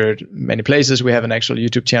featured many places. We have an actual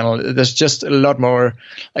YouTube channel. There's just a lot more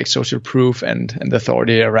like social proof and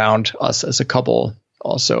authority around us as a couple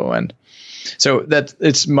also, and so that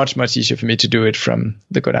it's much easier for me to do it from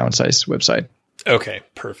the Go Downsize website. Okay,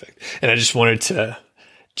 perfect. And I just wanted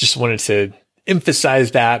to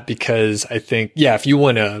emphasize that, because I think, if you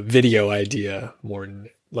want a video idea, more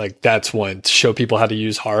like that's one to show people how to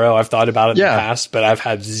use Haro. I've thought about it in the past, but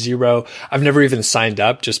I've never even signed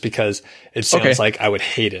up, just because it sounds like I would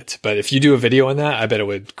hate it. But if you do a video on that, I bet it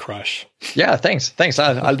would crush. Yeah, thanks.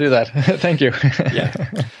 I'll do that. Thank you.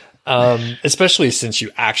 Especially since you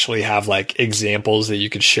actually have like examples that you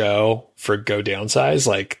could show for Go Downsize,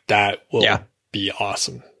 like that will be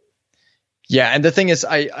awesome. Yeah, and the thing is,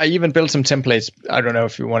 I even built some templates. I don't know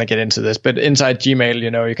if you want to get into this, but inside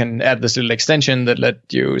Gmail, you can add this little extension that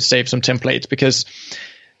let you save some templates, because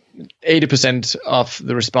 80% of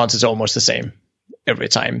the response is almost the same every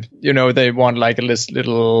time. They want like a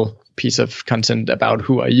little piece of content about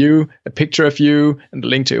who are you, a picture of you, and a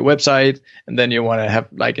link to your website. And then you want to have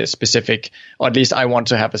like a specific, or at least I want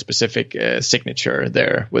to have a specific signature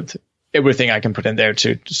there with everything I can put in there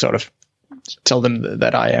to sort of tell them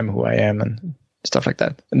that I am who I am and stuff like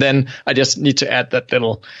that. And then I just need to add that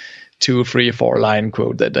little 2, 3, 4 line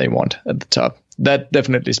quote that they want at the top. That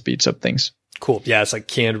definitely speeds up things. Cool. Yeah, it's like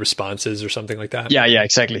canned responses or something like that. Yeah,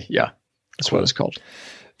 exactly. Yeah, that's what it's called.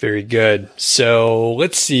 Very good. So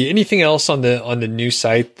let's see. Anything else on the new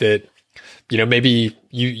site that maybe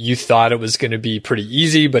you thought it was going to be pretty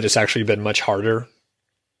easy, but it's actually been much harder?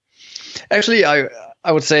 Actually,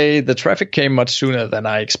 I would say the traffic came much sooner than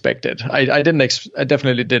I expected. I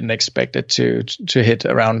definitely didn't expect it to hit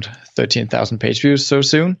around 13,000 page views so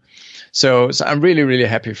soon. So I'm really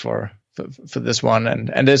happy for this one,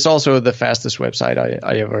 and it's also the fastest website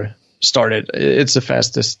I ever started. It's the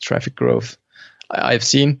fastest traffic growth I've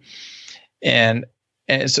seen, and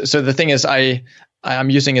so the thing is, I'm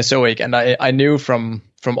using Ezoic, and I knew from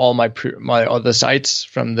all my other sites,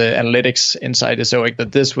 from the analytics inside Ezoic,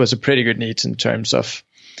 that this was a pretty good niche in terms of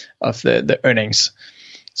the earnings.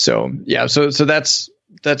 So so that's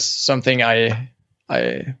something I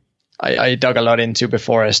dug a lot into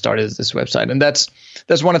before I started this website, and that's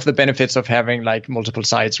one of the benefits of having like multiple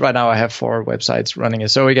sites. Right now I have 4 websites running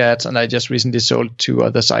Ezoic ads, and I just recently sold 2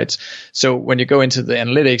 other sites. So when you go into the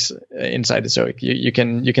analytics inside Ezoic, you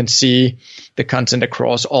can see the content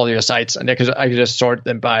across all your sites, and I could just sort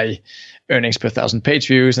them by earnings per 1,000 page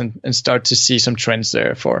views and start to see some trends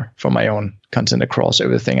there for my own content across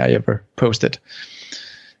everything I ever posted.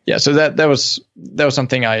 Yeah, so that was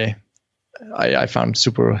something I found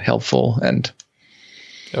super helpful. And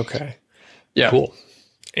okay, cool.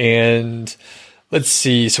 And let's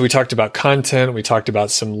see. So we talked about content. We talked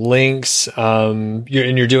about some links.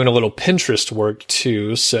 You're doing a little Pinterest work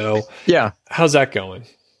too. So how's that going?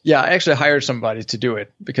 Yeah, I actually hired somebody to do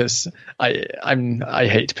it because I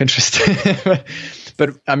hate Pinterest.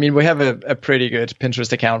 But I mean, we have a pretty good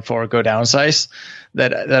Pinterest account for Go Downsize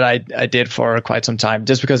that I did for quite some time,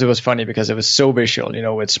 just because it was funny, because it was so visual,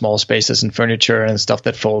 with small spaces and furniture and stuff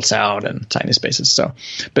that folds out and tiny spaces. So,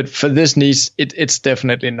 but for this niche, it's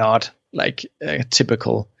definitely not like a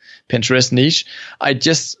typical Pinterest niche. I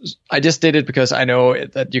just did it because I know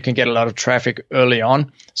that you can get a lot of traffic early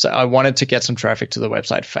on. So I wanted to get some traffic to the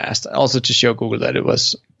website fast, also to show Google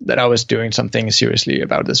that I was doing something seriously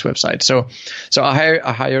about this website. So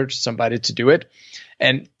I hired somebody to do it,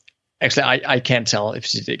 and actually I can't tell if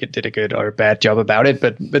she did a good or a bad job about it,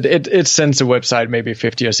 but it sends the website maybe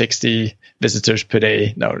 50 or 60 visitors per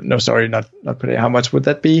day. No, sorry, not per day. How much would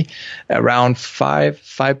that be? Around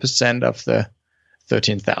 5% of the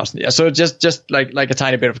 13,000. Yeah. So just like a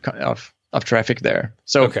tiny bit of traffic there.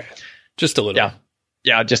 So okay. Just a little.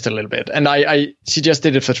 Yeah, just a little bit. And she just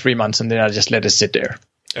did it for 3 months, and then I just let it sit there.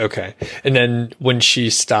 Okay. And then when she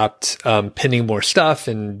stopped pinning more stuff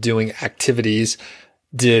and doing activities,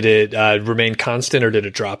 did it remain constant, or did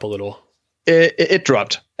it drop a little? It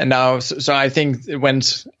dropped. And now, so I think it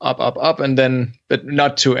went up, and then, but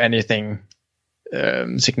not to anything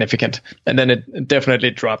significant. And then it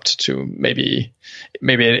definitely dropped to maybe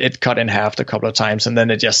it cut in half a couple of times, and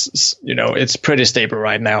then it just, it's pretty stable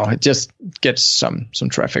right now. It just gets some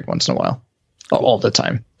traffic once in a while, all the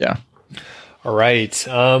time. Yeah. All right.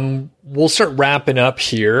 We'll start wrapping up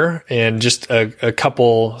here, and just a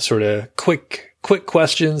couple sort of quick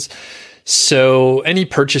questions. So any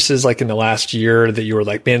purchases like in the last year that you were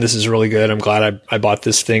like, man, this is really good. I'm glad I bought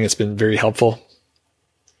this thing. It's been very helpful.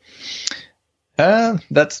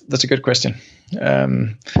 That's a good question.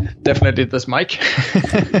 Definitely this mic.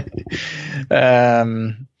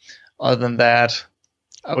 Other than that,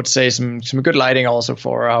 I would say some good lighting also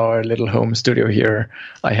for our little home studio here.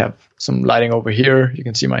 I have some lighting over here. You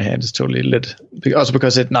can see my hand is totally lit. Also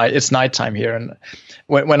because it's nighttime here, and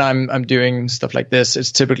when I'm doing stuff like this,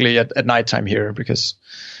 it's typically at nighttime here because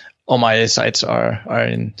all my sites are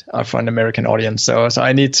for an American audience. So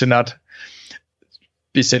I need to not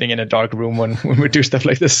be sitting in a dark room when we do stuff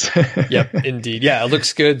like this. Yep, indeed. Yeah, it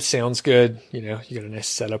looks good, sounds good. You got a nice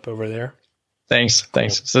setup over there. Thanks.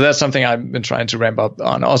 So that's something I've been trying to ramp up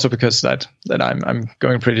on, also because that I'm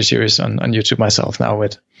going pretty serious on YouTube myself now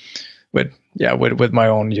with my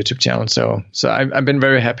own YouTube channel. So I've been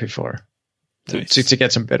very happy to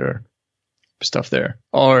get some better stuff there,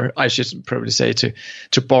 or I should probably say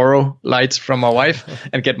to borrow lights from my wife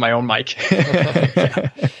and get my own mic. Yeah.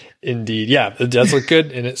 Indeed. Yeah, it does look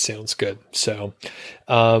good and it sounds good. So,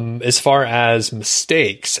 as far as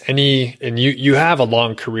mistakes, and you have a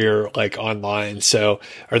long career like online. So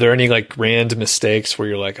are there any like grand mistakes where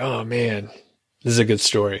you're like, oh man, this is a good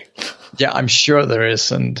story? Yeah, I'm sure there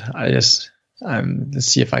is. And let's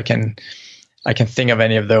see if I can think of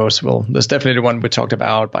any of those. Well, there's definitely the one we talked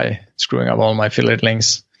about by screwing up all my affiliate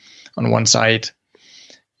links on one site.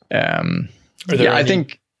 I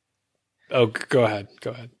think. Oh, go ahead.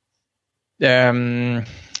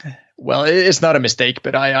 Well, it's not a mistake,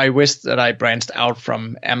 but I wish that I branched out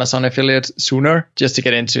from Amazon affiliate sooner, just to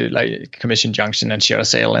get into like Commission Junction and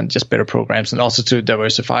ShareASale and just better programs, and also to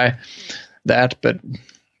diversify that. But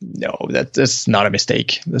no, that's not a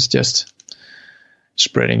mistake. That's just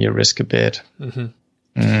spreading your risk a bit.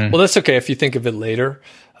 Mm-hmm. Well, that's okay if you think of it later.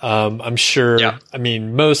 I'm sure, yeah. I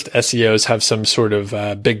mean, most SEOs have some sort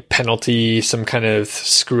of big penalty, some kind of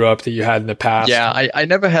screw up that you had in the past. Yeah, I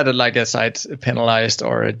never had a site penalized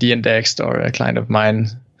or de-indexed or a client of mine,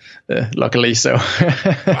 luckily. So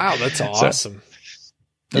wow, that's awesome.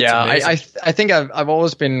 That's amazing. I think I've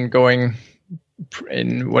always been going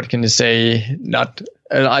in, what can you say,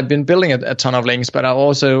 I've been building a ton of links, but I've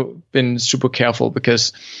also been super careful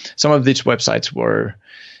because some of these websites were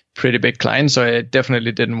pretty big clients, so I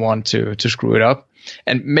definitely didn't want to screw it up.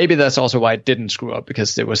 And maybe that's also why I didn't screw up,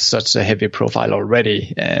 because there was such a heavy profile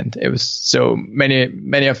already, and it was so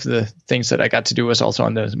many of the things that I got to do was also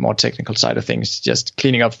on the more technical side of things, just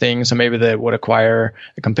cleaning up things. So maybe they would acquire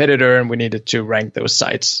a competitor, and we needed to rank those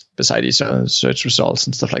sites beside each other, search results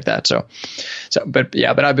and stuff like that. But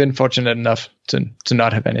I've been fortunate enough to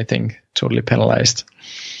not have anything totally penalized.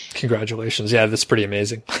 Congratulations! Yeah, that's pretty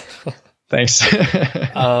amazing. Thanks.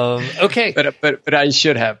 Okay. But I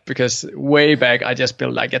should have, because way back I just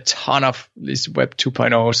built like a ton of these Web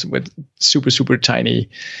 2.0s with super, super tiny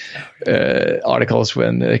articles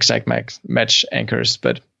with the exact match anchors.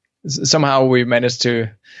 But somehow we managed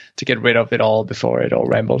to get rid of it all before it all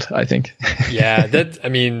rambled, I think. Yeah,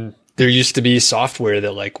 there used to be software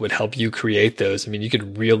that like would help you create those. I mean, you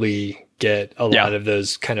could really get a lot of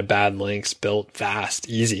those kind of bad links built fast,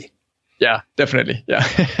 easy. Yeah, definitely. Yeah.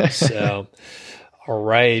 So, all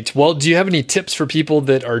right. Well, do you have any tips for people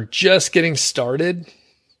that are just getting started?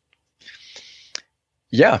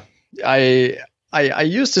 Yeah, I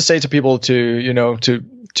used to say to people to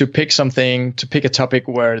pick something, to pick a topic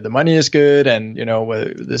where the money is good and,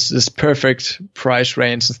 where this perfect price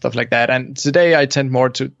range and stuff like that. And today I tend more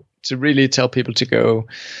to really tell people to go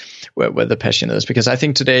where the passion is, because I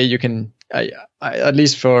think today you can, I at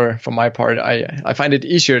least for my part, I find it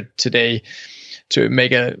easier today to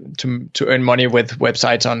to earn money with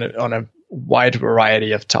websites on a wide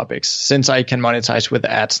variety of topics. Since I can monetize with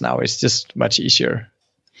ads now, it's just much easier.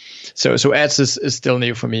 So ads is still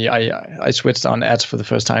new for me. I switched on ads for the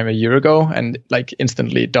first time a year ago and like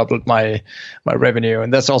instantly doubled my revenue,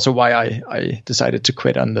 and that's also why I decided to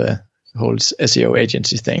quit on the whole SEO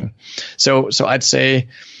agency thing. So I'd say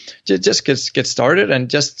just get started and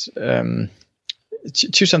just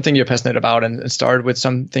choose something you're passionate about and start with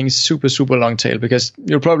something super, super long tail, because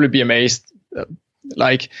you'll probably be amazed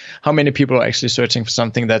like how many people are actually searching for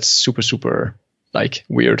something that's super, super like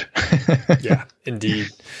weird. Yeah, indeed.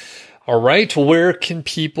 All right. Well, where can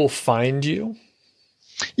people find you?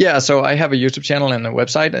 Yeah, so I have a YouTube channel and a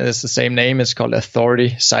website, and it's the same name. It's called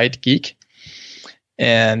Authority Site Geek.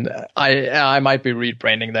 And I might be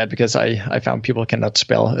rebranding that because I found people cannot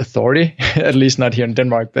spell authority, at least not here in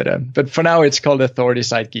Denmark. But for now, it's called Authority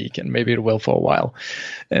Site Geek, and maybe it will for a while.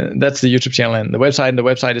 And that's the YouTube channel and the website. And the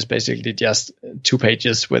website is basically just 2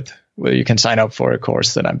 pages where you can sign up for a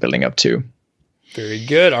course that I'm building up to. Very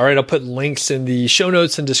good. All right. I'll put links in the show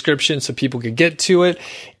notes and description so people can get to it.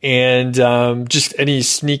 And just any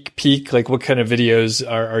sneak peek, like what kind of videos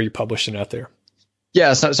are you publishing out there?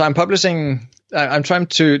 Yeah, so I'm publishing. I'm trying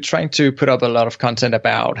to put up a lot of content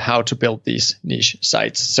about how to build these niche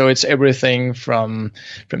sites. So it's everything from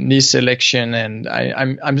niche selection, and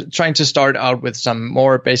I'm trying to start out with some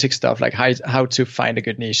more basic stuff like how to find a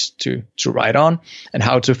good niche to write on, and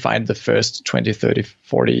how to find the first 20, 30,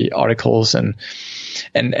 40 articles, and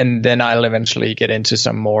then I'll eventually get into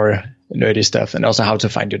some more nerdy stuff, and also how to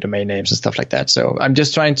find your domain names and stuff like that. So I'm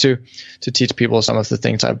just trying to teach people some of the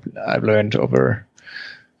things I've learned over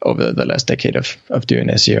the last decade of doing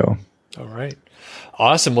SEO. All right.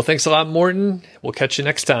 Awesome. Well, thanks a lot, Morten. We'll catch you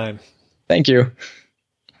next time. Thank you.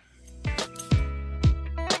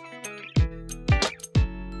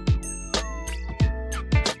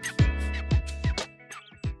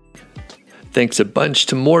 Thanks a bunch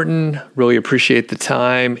to Morten. Really appreciate the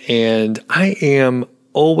time. And I am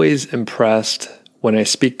always impressed when I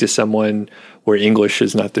speak to someone where English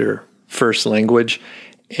is not their first language,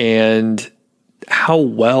 and how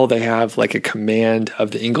well they have like a command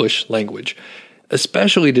of the English language,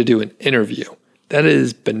 especially to do an interview. That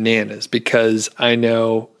is bananas, because I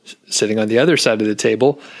know, sitting on the other side of the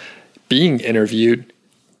table, being interviewed,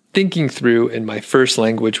 thinking through in my first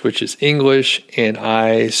language, which is English, and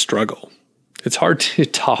I struggle. It's hard to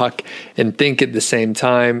talk and think at the same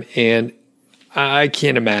time, and I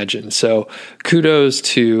can't imagine. So kudos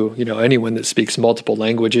to, anyone that speaks multiple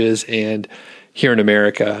languages. And here in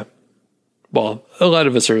America, well, a lot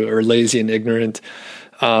of us are lazy and ignorant,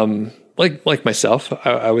 like myself,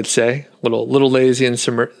 I would say, a little lazy in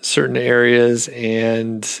some certain areas.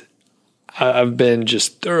 And I've been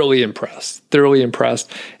just thoroughly impressed.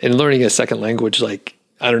 And learning a second language, like,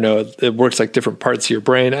 I don't know, it works like different parts of your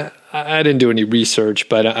brain. I didn't do any research,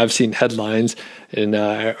 but I've seen headlines, and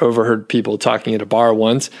I overheard people talking at a bar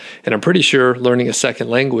once. And I'm pretty sure learning a second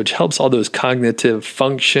language helps all those cognitive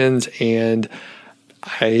functions. And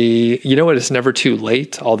it's never too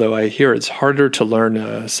late, although I hear it's harder to learn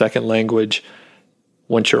a second language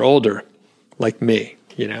once you're older, like me,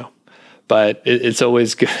 but it's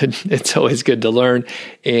always good. It's always good to learn.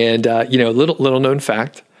 And, little known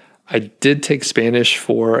fact, I did take Spanish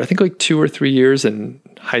for, I think, like 2 or 3 years in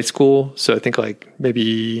high school. So I think like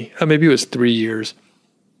maybe it was 3 years.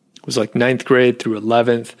 It was like 9th grade through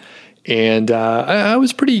 11th. And I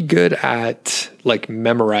was pretty good at like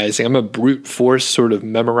memorizing. I'm a brute force sort of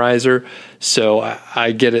memorizer. So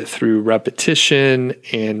I get it through repetition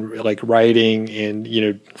and like writing and,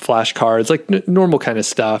 flashcards, like normal kind of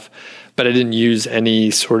stuff. But I didn't use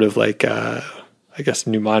any sort of like,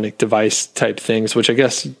 mnemonic device type things, which I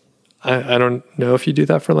guess, I don't know if you do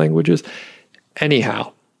that for languages.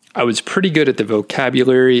 Anyhow, I was pretty good at the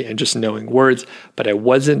vocabulary and just knowing words, but I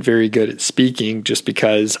wasn't very good at speaking, just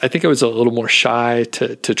because I think I was a little more shy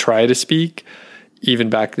to try to speak. Even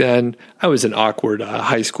back then, I was an awkward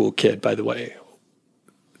high school kid, by the way.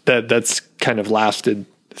 That's kind of lasted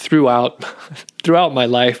throughout my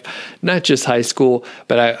life, not just high school,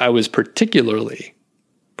 but I was particularly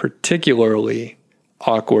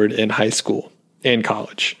awkward in high school and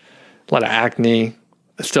college. A lot of acne.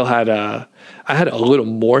 I still had I had a little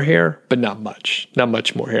more hair, but not much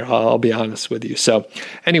more hair. I'll be honest with you. So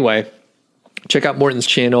anyway, check out Morten's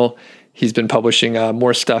channel. He's been publishing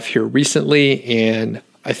more stuff here recently, and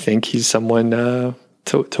I think he's someone to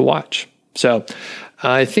watch. So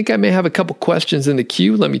I think I may have a couple questions in the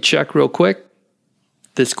queue. Let me check real quick.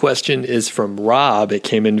 This question is from Rob. It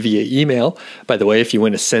came in via email. By the way, if you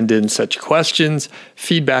want to send in such questions,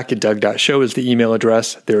 feedback@doug.show is the email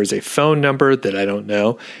address. There is a phone number that I don't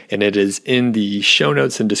know, and it is in the show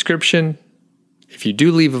notes and description. If you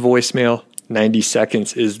do leave a voicemail, 90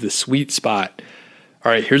 seconds is the sweet spot.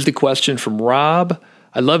 All right, here's the question from Rob.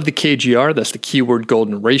 I love the KGR, that's the keyword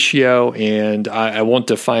golden ratio, and I won't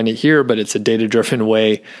define it here, but it's a data-driven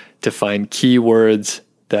way to find keywords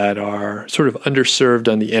that are sort of underserved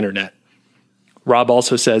on the internet. Rob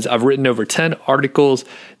also says, I've written over 10 articles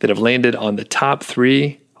that have landed on the top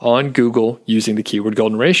 3 on Google using the keyword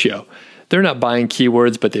golden ratio. They're not buying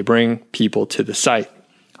keywords, but they bring people to the site.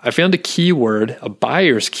 I found a keyword, a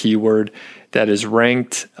buyer's keyword, that is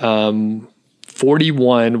ranked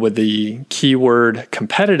 41 with the keyword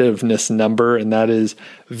competitiveness number, and that is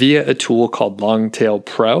via a tool called Longtail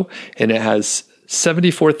Pro, and it has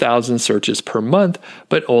 74,000 searches per month,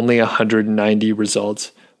 but only 190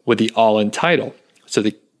 results with the all-in title. So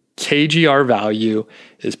the KGR value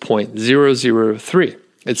is 0.003.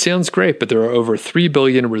 It sounds great, but there are over 3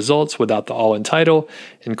 billion results without the all-in title,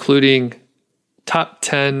 including Top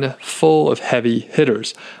 10 full of heavy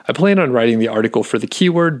hitters. I plan on writing the article for the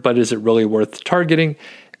keyword, but is it really worth targeting?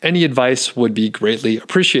 Any advice would be greatly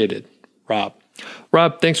appreciated. Rob.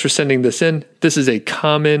 Rob, thanks for sending this in. This is a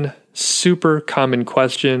common, super common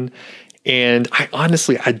question. And I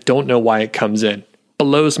don't know why it comes in.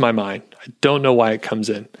 Blows my mind. I don't know why it comes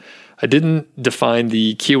in. I didn't define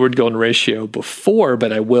the keyword golden ratio before,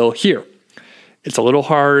 but I will here. It's a little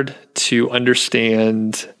hard to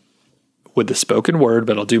understand with the spoken word,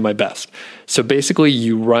 but I'll do my best. So basically,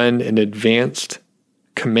 you run an advanced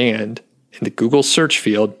command in the Google search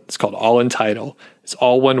field. It's called all in title. It's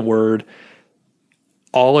all one word,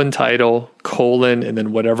 all in title, colon, and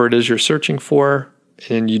then whatever it is you're searching for.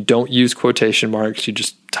 And you don't use quotation marks. You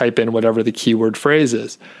just type in whatever the keyword phrase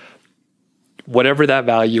is. Whatever that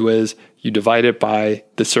value is, you divide it by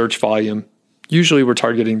the search volume. Usually we're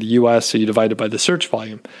targeting the US, so you divide it by the search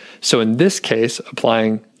volume. So in this case,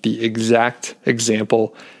 applying the exact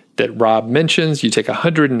example that Rob mentions, you take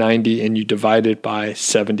 190 and you divide it by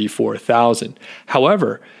 74,000.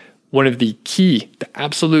 However, one of the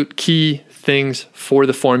absolute key things for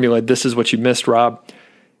the formula, this is what you missed, Rob.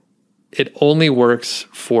 It only works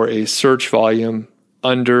for a search volume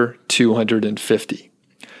under 250.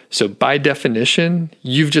 So by definition,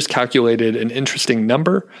 you've just calculated an interesting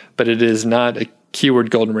number, but it is not a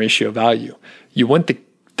keyword golden ratio value. You want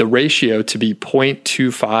the ratio to be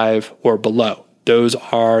 0.25 or below. Those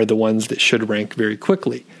are the ones that should rank very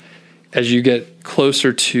quickly. As you get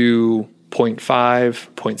closer to 0.5,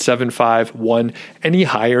 0.75, 1, any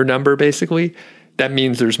higher number basically, that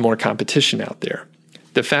means there's more competition out there.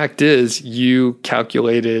 The fact is, you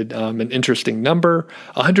calculated an interesting number.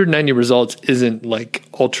 190 results isn't like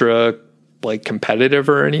ultra competitive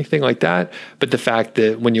or anything like that. But the fact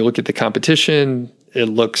that when you look at the competition, it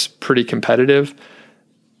looks pretty competitive.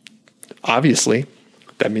 Obviously,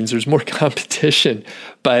 that means there's more competition.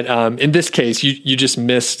 But in this case, you just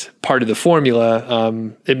missed part of the formula.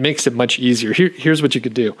 It makes it much easier. Here's what you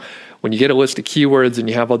could do. When you get a list of keywords and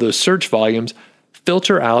you have all those search volumes,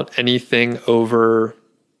 filter out anything over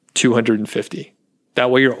 250.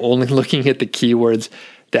 That way you're only looking at the keywords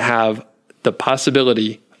that have the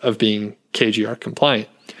possibility of being KGR compliant.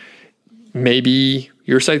 Maybe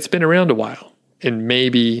your site's been around a while, and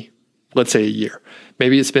maybe, let's say a year.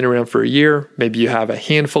 Maybe it's been around for a year. Maybe you have a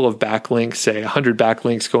handful of backlinks, say 100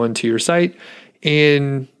 backlinks going to your site,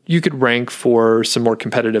 and you could rank for some more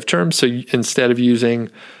competitive terms. So instead of using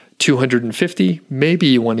 250, maybe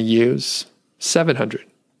you want to use 700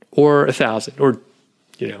 or 1,000 or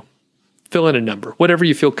fill in a number, whatever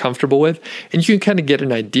you feel comfortable with. And you can kind of get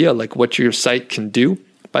an idea like what your site can do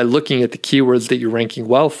by looking at the keywords that you're ranking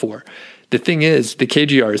well for. The thing is, the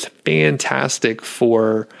KGR is fantastic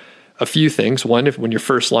for a few things. One, when you're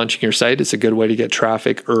first launching your site, it's a good way to get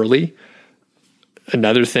traffic early.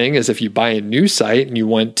 Another thing is if you buy a new site and you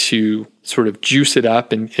want to sort of juice it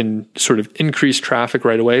up and sort of increase traffic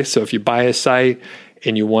right away. So if you buy a site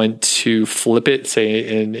and you want to flip it,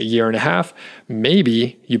 say in a year and a half,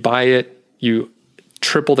 maybe you buy it, you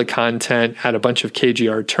triple the content, add a bunch of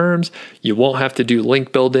KGR terms. You won't have to do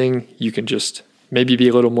link building. You can just maybe be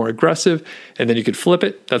a little more aggressive, and then you could flip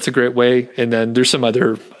it. That's a great way. And then there's some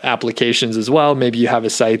other applications as well. Maybe you have a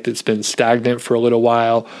site that's been stagnant for a little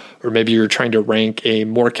while, or maybe you're trying to rank a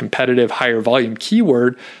more competitive, higher volume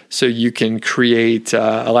keyword, so you can create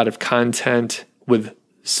a lot of content with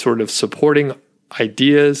sort of supporting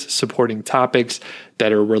ideas, supporting topics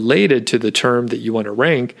that are related to the term that you want to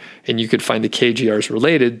rank, and you could find the KGRs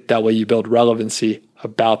related. That way you build relevancy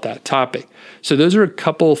about that topic. So those are a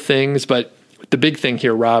couple things, but the big thing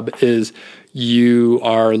here, Rob, is you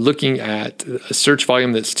are looking at a search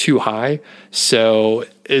volume that's too high, so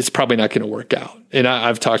it's probably not going to work out. And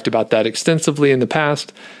I've talked about that extensively in the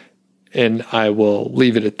past, and I will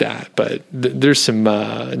leave it at that. But there's some,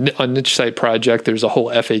 on Niche Site Project, there's a whole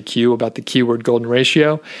FAQ about the keyword golden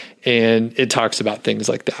ratio, and it talks about things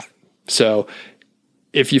like that. So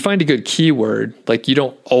if you find a good keyword, like you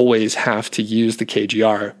don't always have to use the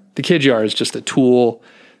KGR. The KGR is just a tool.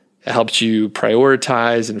 It helps you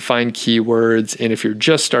prioritize and find keywords. And if you're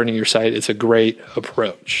just starting your site, it's a great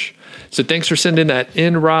approach. So thanks for sending that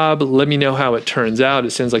in, Rob. Let me know how it turns out.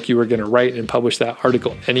 It sounds like you were going to write and publish that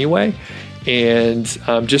article anyway. And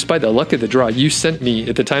just by the luck of the draw, you sent me,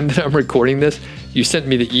 at the time that I'm recording this, you sent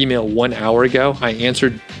me the email 1 hour ago. I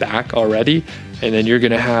answered back already. And then you're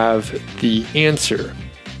going to have the answer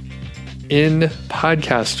in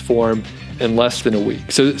podcast form in less than a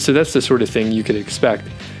week. So that's the sort of thing you could expect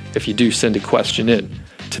if you do send a question in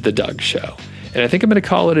to the Doug Show. And I think I'm going to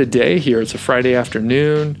call it a day here. It's a Friday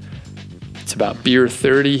afternoon. It's about beer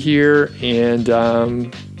 30 here. And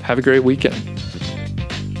Have a great weekend.